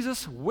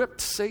 Jesus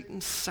whipped Satan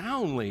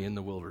soundly in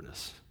the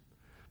wilderness,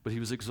 but he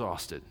was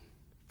exhausted.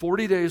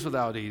 40 days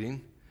without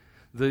eating.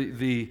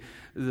 The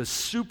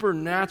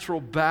supernatural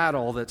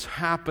battle that's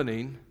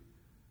happening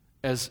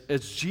as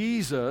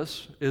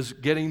Jesus is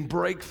getting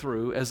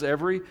breakthrough, as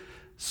every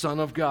son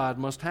of God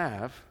must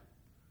have.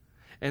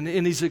 And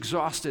he's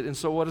exhausted. And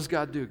so what does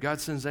God do? God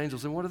sends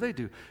angels. And what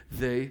do?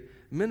 They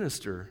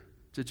minister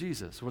to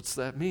Jesus. What's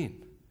that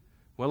mean?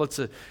 Well, it's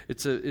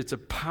a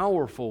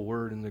powerful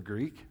word in the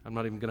Greek. I'm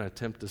not even going to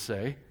attempt to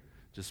say.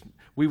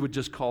 We would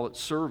just call it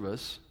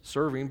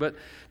serving. But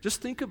just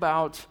think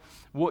about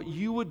what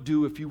you would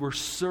do if you were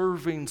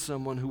serving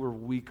someone who were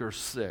weak or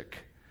sick.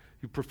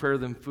 You prepare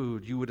them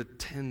food. You would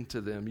attend to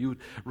them. You would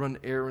run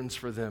errands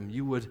for them.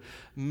 You would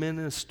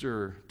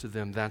minister to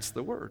them. That's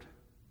the word.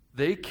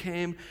 They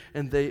came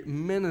and they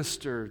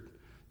ministered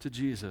to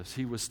Jesus.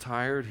 He was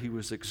tired. He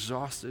was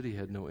exhausted. He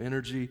had no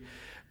energy.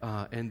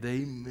 And they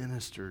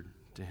ministered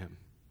to him.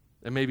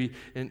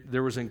 And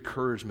there was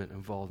encouragement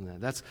involved in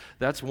that.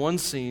 That's one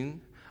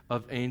scene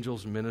of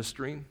angels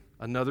ministering.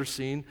 Another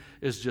scene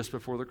is just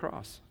before the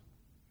cross.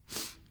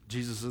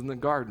 Jesus is in the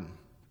garden.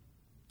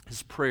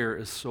 His prayer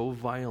is so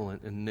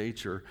violent in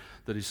nature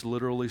that he's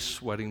literally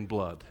sweating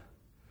blood.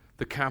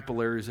 The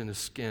capillaries in his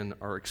skin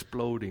are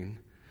exploding,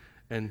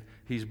 and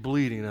he's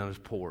bleeding out his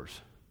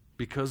pores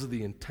because of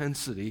the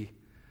intensity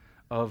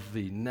of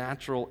the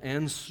natural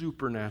and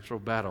supernatural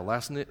battle.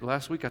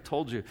 Last week I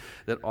told you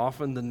that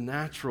often the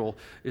natural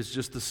is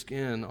just the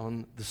skin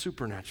on the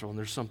supernatural, and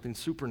there's something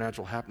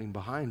supernatural happening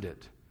behind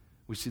it.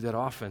 We see that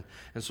often.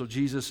 And so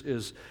Jesus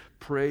is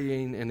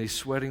praying, and he's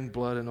sweating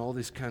blood and all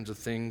these kinds of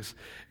things,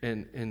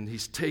 and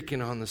he's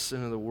taking on the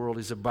sin of the world.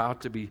 He's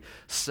about to be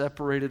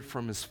separated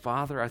from his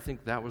Father. I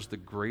think that was the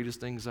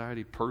greatest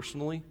anxiety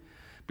personally,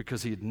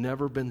 because he had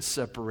never been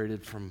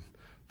separated from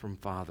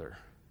Father.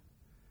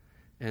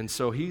 And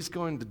so he's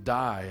going to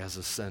die as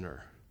a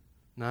sinner,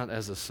 not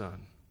as a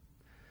son.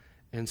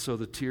 And so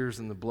the tears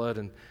and the blood,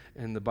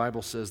 and the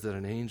Bible says that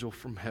an angel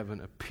from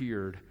heaven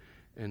appeared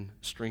and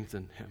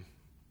strengthened him.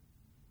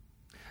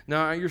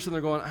 Now, you're sitting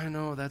there going, I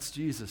know, that's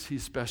Jesus.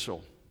 He's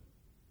special.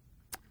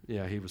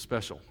 Yeah, he was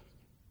special.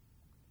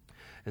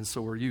 And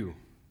so are you,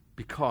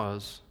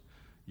 because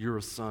you're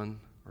a son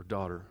or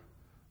daughter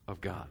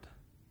of God.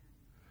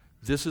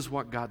 This is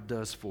what God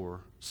does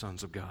for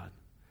sons of God.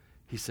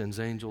 He sends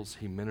angels,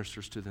 he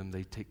ministers to them,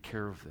 they take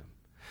care of them.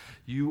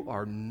 You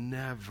are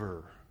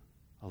never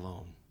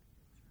alone.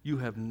 You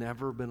have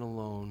never been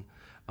alone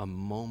a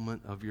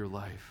moment of your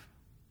life.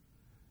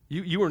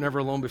 You were never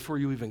alone before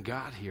you even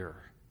got here.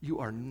 You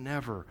are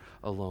never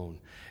alone.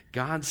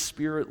 God's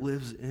Spirit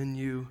lives in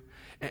you,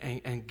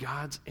 and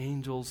God's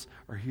angels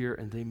are here,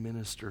 and they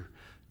minister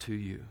to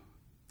you.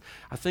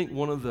 I think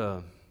one of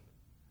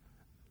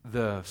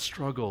the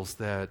struggles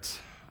that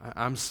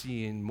I'm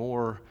seeing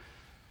more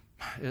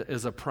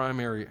is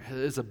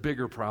a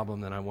bigger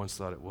problem than I once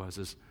thought it was,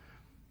 is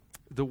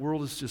the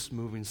world is just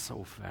moving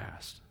so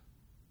fast.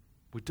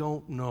 We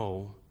don't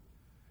know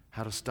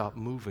how to stop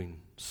moving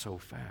so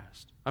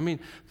fast. I mean,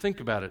 think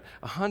about it.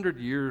 100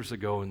 years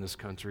ago in this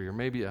country, or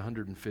maybe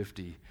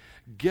 150,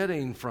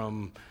 getting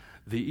from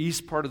the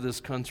east part of this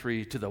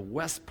country to the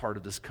west part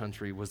of this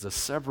country was a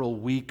several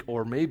week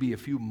or maybe a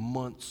few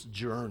months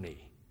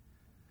journey.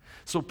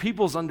 So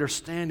people's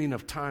understanding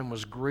of time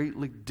was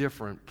greatly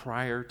different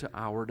prior to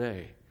our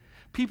day.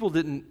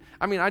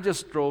 I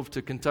just drove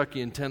to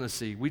Kentucky and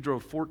Tennessee. We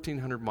drove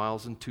 1,400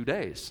 miles in 2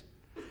 days.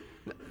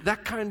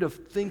 That kind of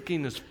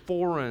thinking is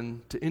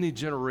foreign to any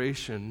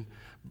generation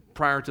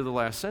prior to the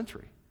last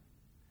century.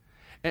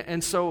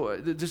 And so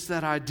just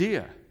that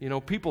idea,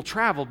 people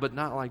traveled, but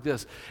not like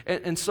this.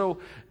 And so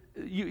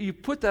you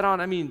put that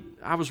on.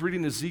 I was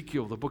reading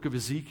Ezekiel, the book of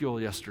Ezekiel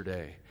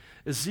yesterday.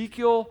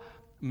 Ezekiel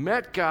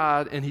met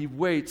God, and he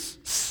waits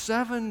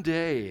 7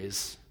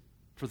 days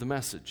for the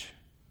message.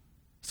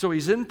 So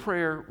he's in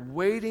prayer,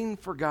 waiting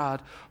for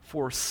God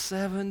for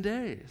 7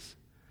 days.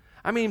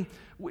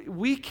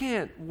 We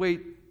can't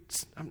wait,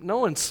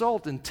 no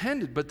insult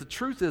intended, but the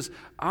truth is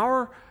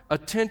our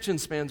attention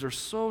spans are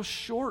so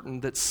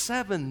shortened that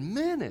 7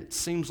 minutes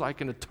seems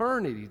like an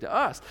eternity to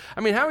us.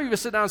 I mean, how many of you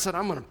sit down and said,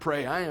 I'm going to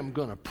pray, I am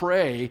going to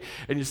pray,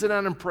 and you sit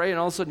down and pray, and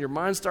all of a sudden your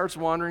mind starts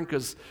wandering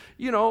because,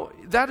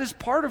 that is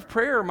part of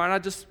prayer. Might I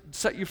just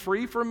set you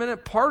free for a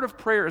minute? Part of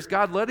prayer is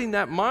God letting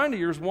that mind of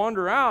yours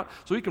wander out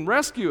so He can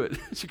rescue it.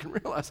 So you can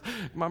realize,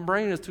 my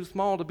brain is too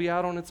small to be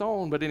out on its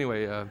own. But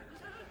anyway,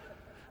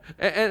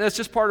 and that's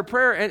just part of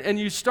prayer. And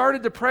you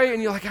started to pray,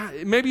 and you're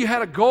like, maybe you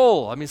had a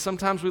goal. I mean,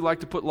 sometimes we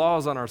like to put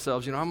laws on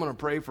ourselves. I'm going to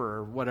pray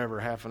for whatever,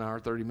 half an hour,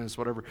 30 minutes,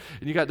 whatever.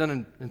 And you got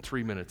done in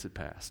 3 minutes, it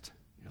passed.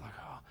 You're like,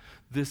 oh,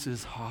 this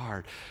is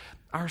hard.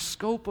 Our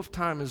scope of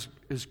time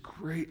is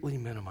greatly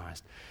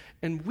minimized.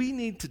 And we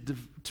need to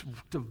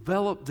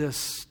develop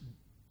this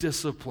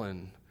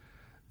discipline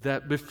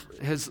that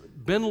has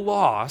been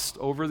lost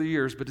over the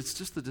years, but it's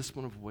just the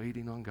discipline of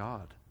waiting on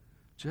God.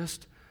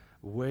 Just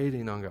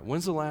waiting on God.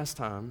 When's the last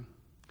time?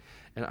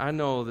 And I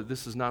know that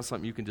this is not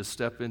something you can just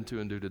step into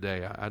and do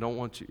today. I don't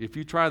want you, if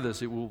you try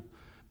this, it will,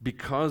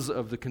 because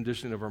of the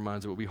conditioning of our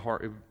minds, it will be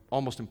hard,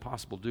 almost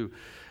impossible to do.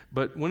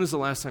 But when is the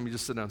last time you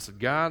just sit down and said,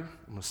 God,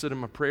 I'm going to sit in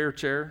my prayer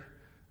chair.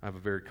 I have a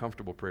very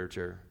comfortable prayer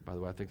chair, by the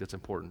way. I think that's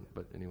important.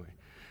 But anyway,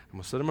 I'm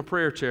going to sit in my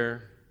prayer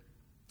chair,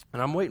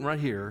 and I'm waiting right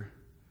here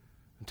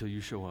until you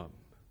show up.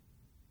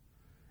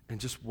 And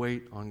just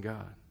wait on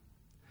God.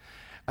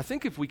 I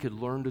think if we could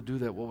learn to do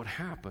that, what would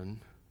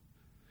happen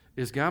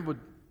is God would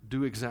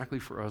do exactly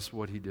for us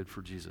what He did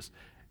for Jesus.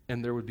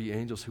 And there would be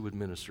angels who would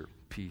minister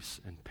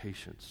peace and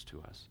patience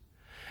to us.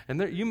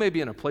 And you may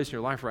be in a place in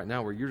your life right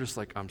now where you're just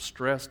like, I'm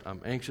stressed,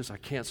 I'm anxious, I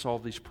can't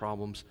solve these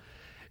problems.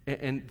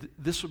 And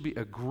this would be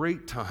a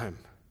great time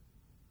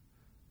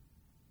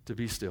to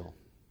be still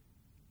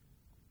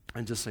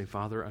and just say,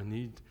 Father, I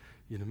need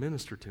you to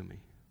minister to me.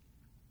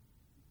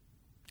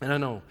 And I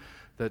know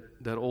that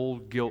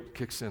old guilt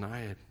kicks in.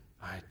 I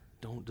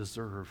don't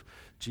deserve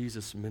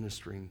Jesus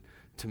ministering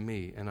to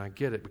me. And I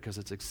get it because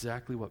it's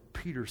exactly what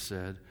Peter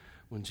said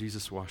when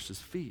Jesus washed his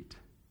feet.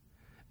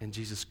 And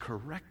Jesus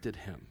corrected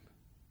him.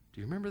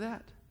 Do you remember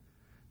that?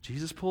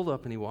 Jesus pulled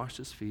up and He washed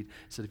his feet.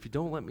 He said, if you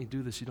don't let me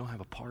do this, you don't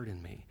have a part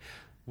in me.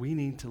 We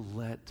need to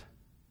let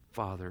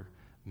Father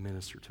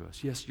minister to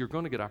us. Yes, you're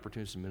going to get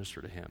opportunities to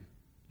minister to Him.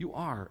 You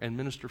are, and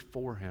minister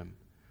for Him.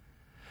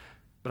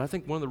 But I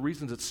think one of the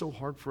reasons it's so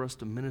hard for us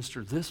to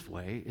minister this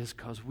way is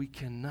because we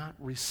cannot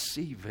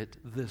receive it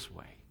this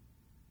way.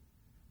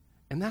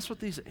 And that's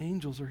what these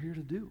angels are here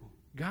to do.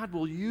 God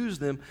will use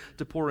them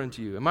to pour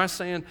into you. Am I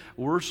saying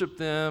worship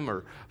them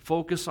or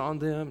focus on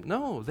them?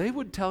 No, they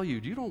would tell you,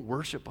 you don't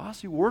worship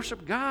us, you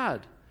worship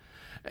God.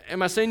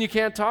 Am I saying you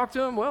can't talk to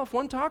them? Well, if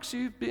one talks to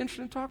you, it'd be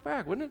interesting to talk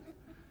back, wouldn't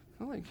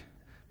it?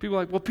 People are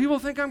like, well, people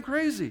think I'm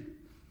crazy.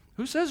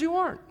 Who says you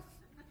aren't?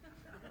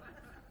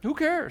 Who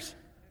cares?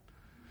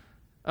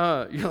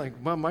 You're like,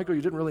 well, Michael,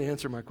 you didn't really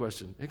answer my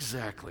question.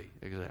 Exactly.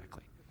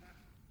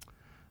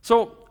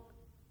 So,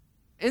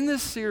 in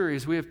this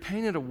series, we have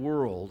painted a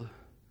world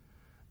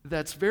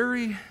that's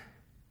very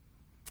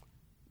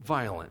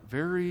violent,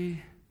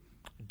 very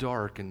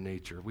dark in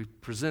nature. We've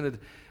presented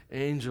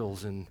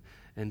angels and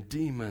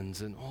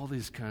demons and all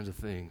these kinds of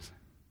things.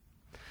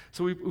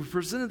 So we've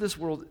presented this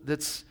world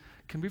that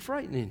can be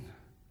frightening,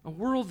 a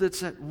world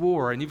that's at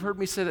war. And you've heard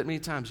me say that many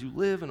times. You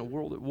live in a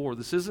world at war.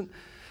 This isn't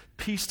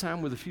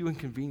peacetime with a few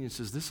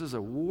inconveniences. This is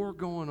a war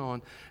going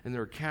on, and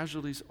there are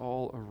casualties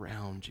all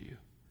around you.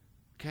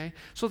 Okay?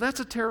 So that's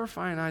a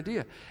terrifying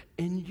idea.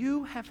 And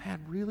you have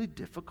had really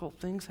difficult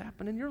things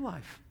happen in your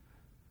life.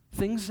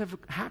 Things have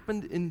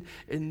happened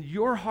in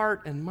your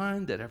heart and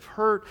mind that have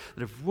hurt,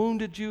 that have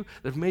wounded you,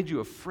 that have made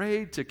you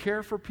afraid to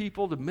care for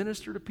people, to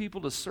minister to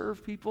people, to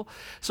serve people.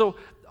 So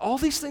all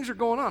these things are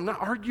going on. I'm not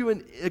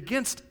arguing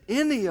against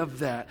any of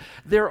that.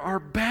 There are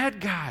bad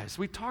guys.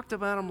 We talked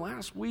about them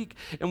last week,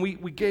 and we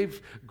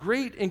gave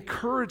great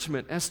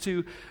encouragement as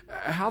to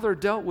how they're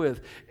dealt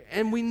with.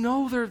 And we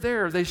know they're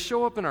there. They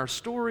show up in our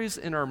stories,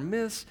 in our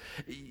myths.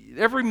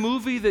 Every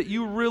movie that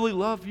you really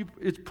love,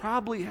 it's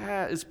probably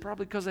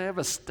because they have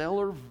a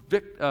stellar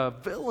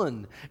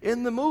villain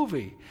in the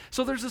movie.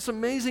 So there's this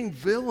amazing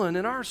villain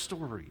in our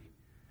story.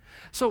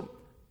 So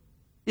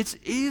it's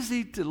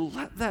easy to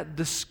let that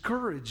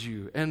discourage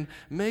you and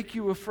make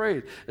you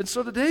afraid. And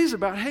so today's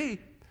about, hey,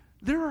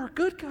 there are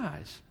good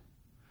guys.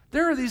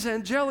 There are these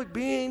angelic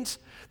beings,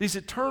 these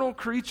eternal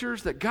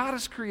creatures that God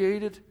has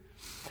created.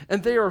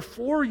 And they are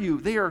for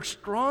you. They are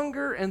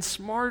stronger and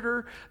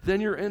smarter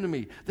than your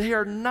enemy. They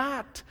are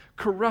not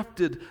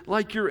corrupted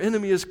like your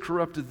enemy is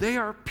corrupted. They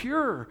are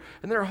pure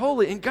and they're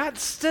holy. And God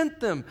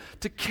sent them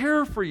to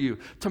care for you,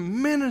 to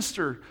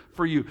minister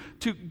for you,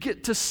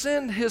 to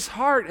send His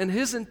heart and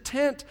His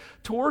intent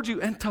towards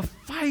you and to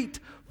fight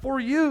for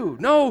you.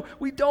 No,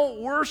 we don't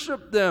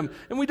worship them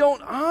and we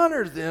don't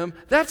honor them.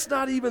 That's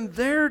not even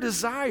their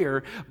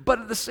desire. But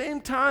at the same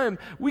time,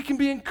 we can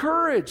be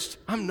encouraged.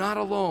 I'm not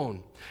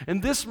alone.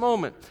 In this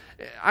moment,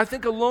 I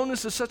think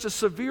aloneness is such a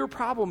severe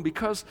problem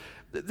because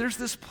there's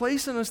this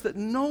place in us that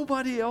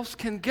nobody else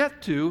can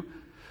get to,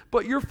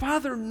 but your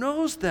Father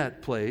knows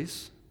that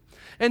place.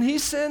 And he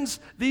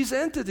sends these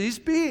entities,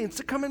 beings,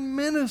 to come and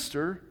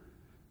minister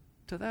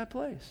to that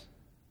place.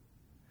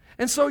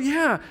 And so,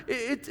 yeah,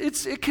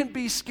 it can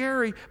be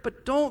scary,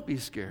 but don't be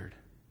scared.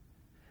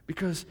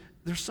 Because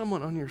there's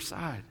someone on your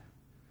side.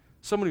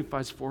 Someone who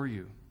fights for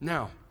you.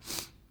 Now,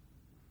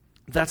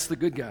 that's the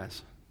good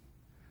guys.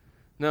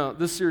 Now,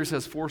 this series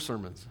has 4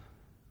 sermons.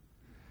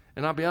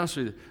 And I'll be honest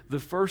with you, the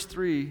first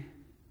 3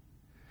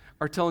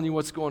 are telling you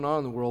what's going on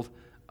in the world.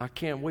 I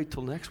can't wait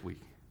till next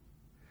week.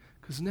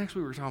 Because next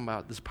week we're talking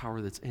about this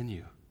power that's in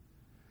you.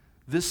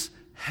 This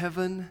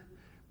heaven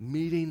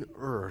meeting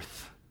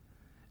earth,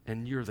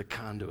 and you're the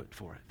conduit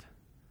for it.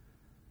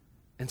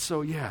 And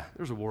so, yeah,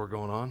 there's a war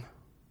going on.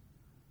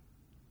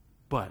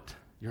 But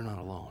you're not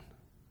alone.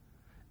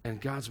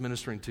 And God's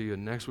ministering to you.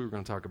 And next week we're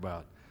going to talk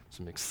about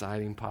some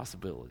exciting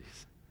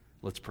possibilities.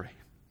 Let's pray.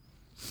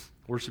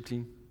 Worship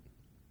team,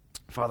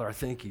 Father, I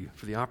thank you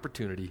for the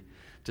opportunity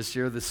to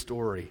share this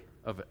story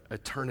of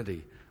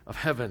eternity, of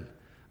heaven,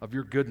 of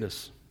your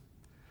goodness.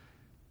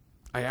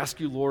 I ask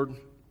you, Lord,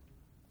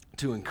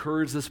 to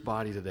encourage this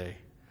body today,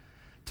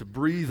 to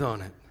breathe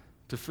on it,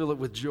 to fill it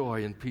with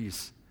joy and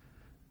peace,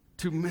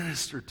 to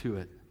minister to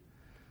it.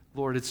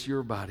 Lord, it's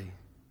your body.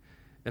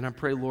 And I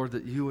pray, Lord,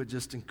 that you would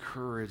just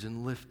encourage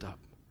and lift up.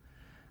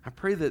 I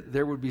pray that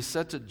there would be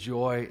such a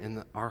joy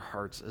in our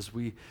hearts as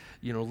we,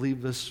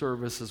 leave this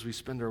service, as we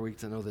spend our week,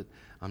 to know that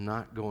I'm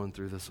not going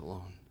through this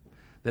alone.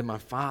 That my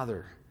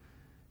Father,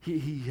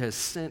 He has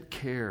sent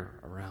care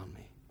around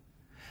me.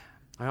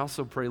 I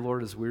also pray,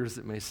 Lord, as weird as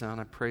it may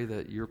sound, I pray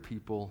that your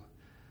people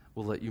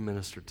will let you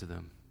minister to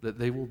them, that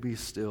they will be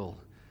still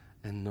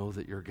and know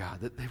that you're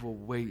God, that they will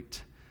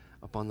wait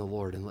upon the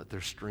Lord and let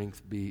their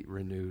strength be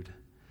renewed.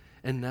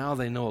 And now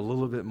they know a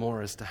little bit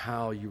more as to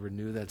how you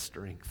renew that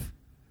strength.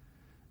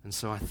 And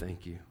so I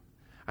thank you.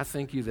 I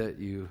thank you that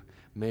you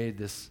made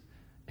this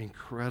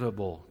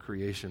incredible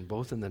creation,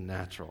 both in the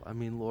natural. I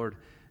mean, Lord,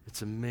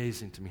 it's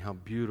amazing to me how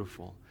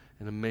beautiful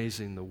and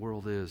amazing the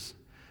world is,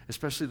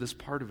 especially this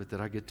part of it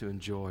that I get to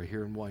enjoy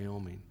here in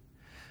Wyoming.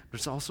 But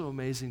it's also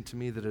amazing to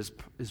me that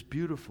as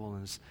beautiful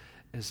and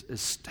as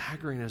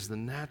staggering as the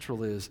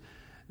natural is,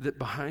 that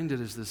behind it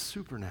is this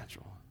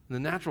supernatural. And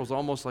the natural is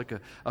almost like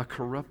a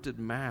corrupted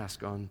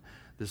mask on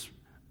this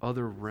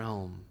other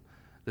realm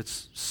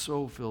that's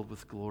so filled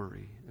with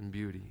glory and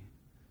beauty.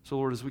 So,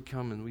 Lord, as we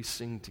come and we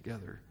sing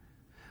together,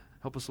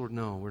 help us, Lord,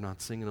 know we're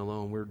not singing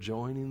alone. We're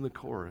joining the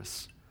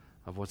chorus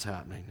of what's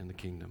happening in the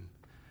kingdom.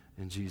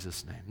 In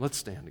Jesus' name. Let's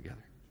stand together.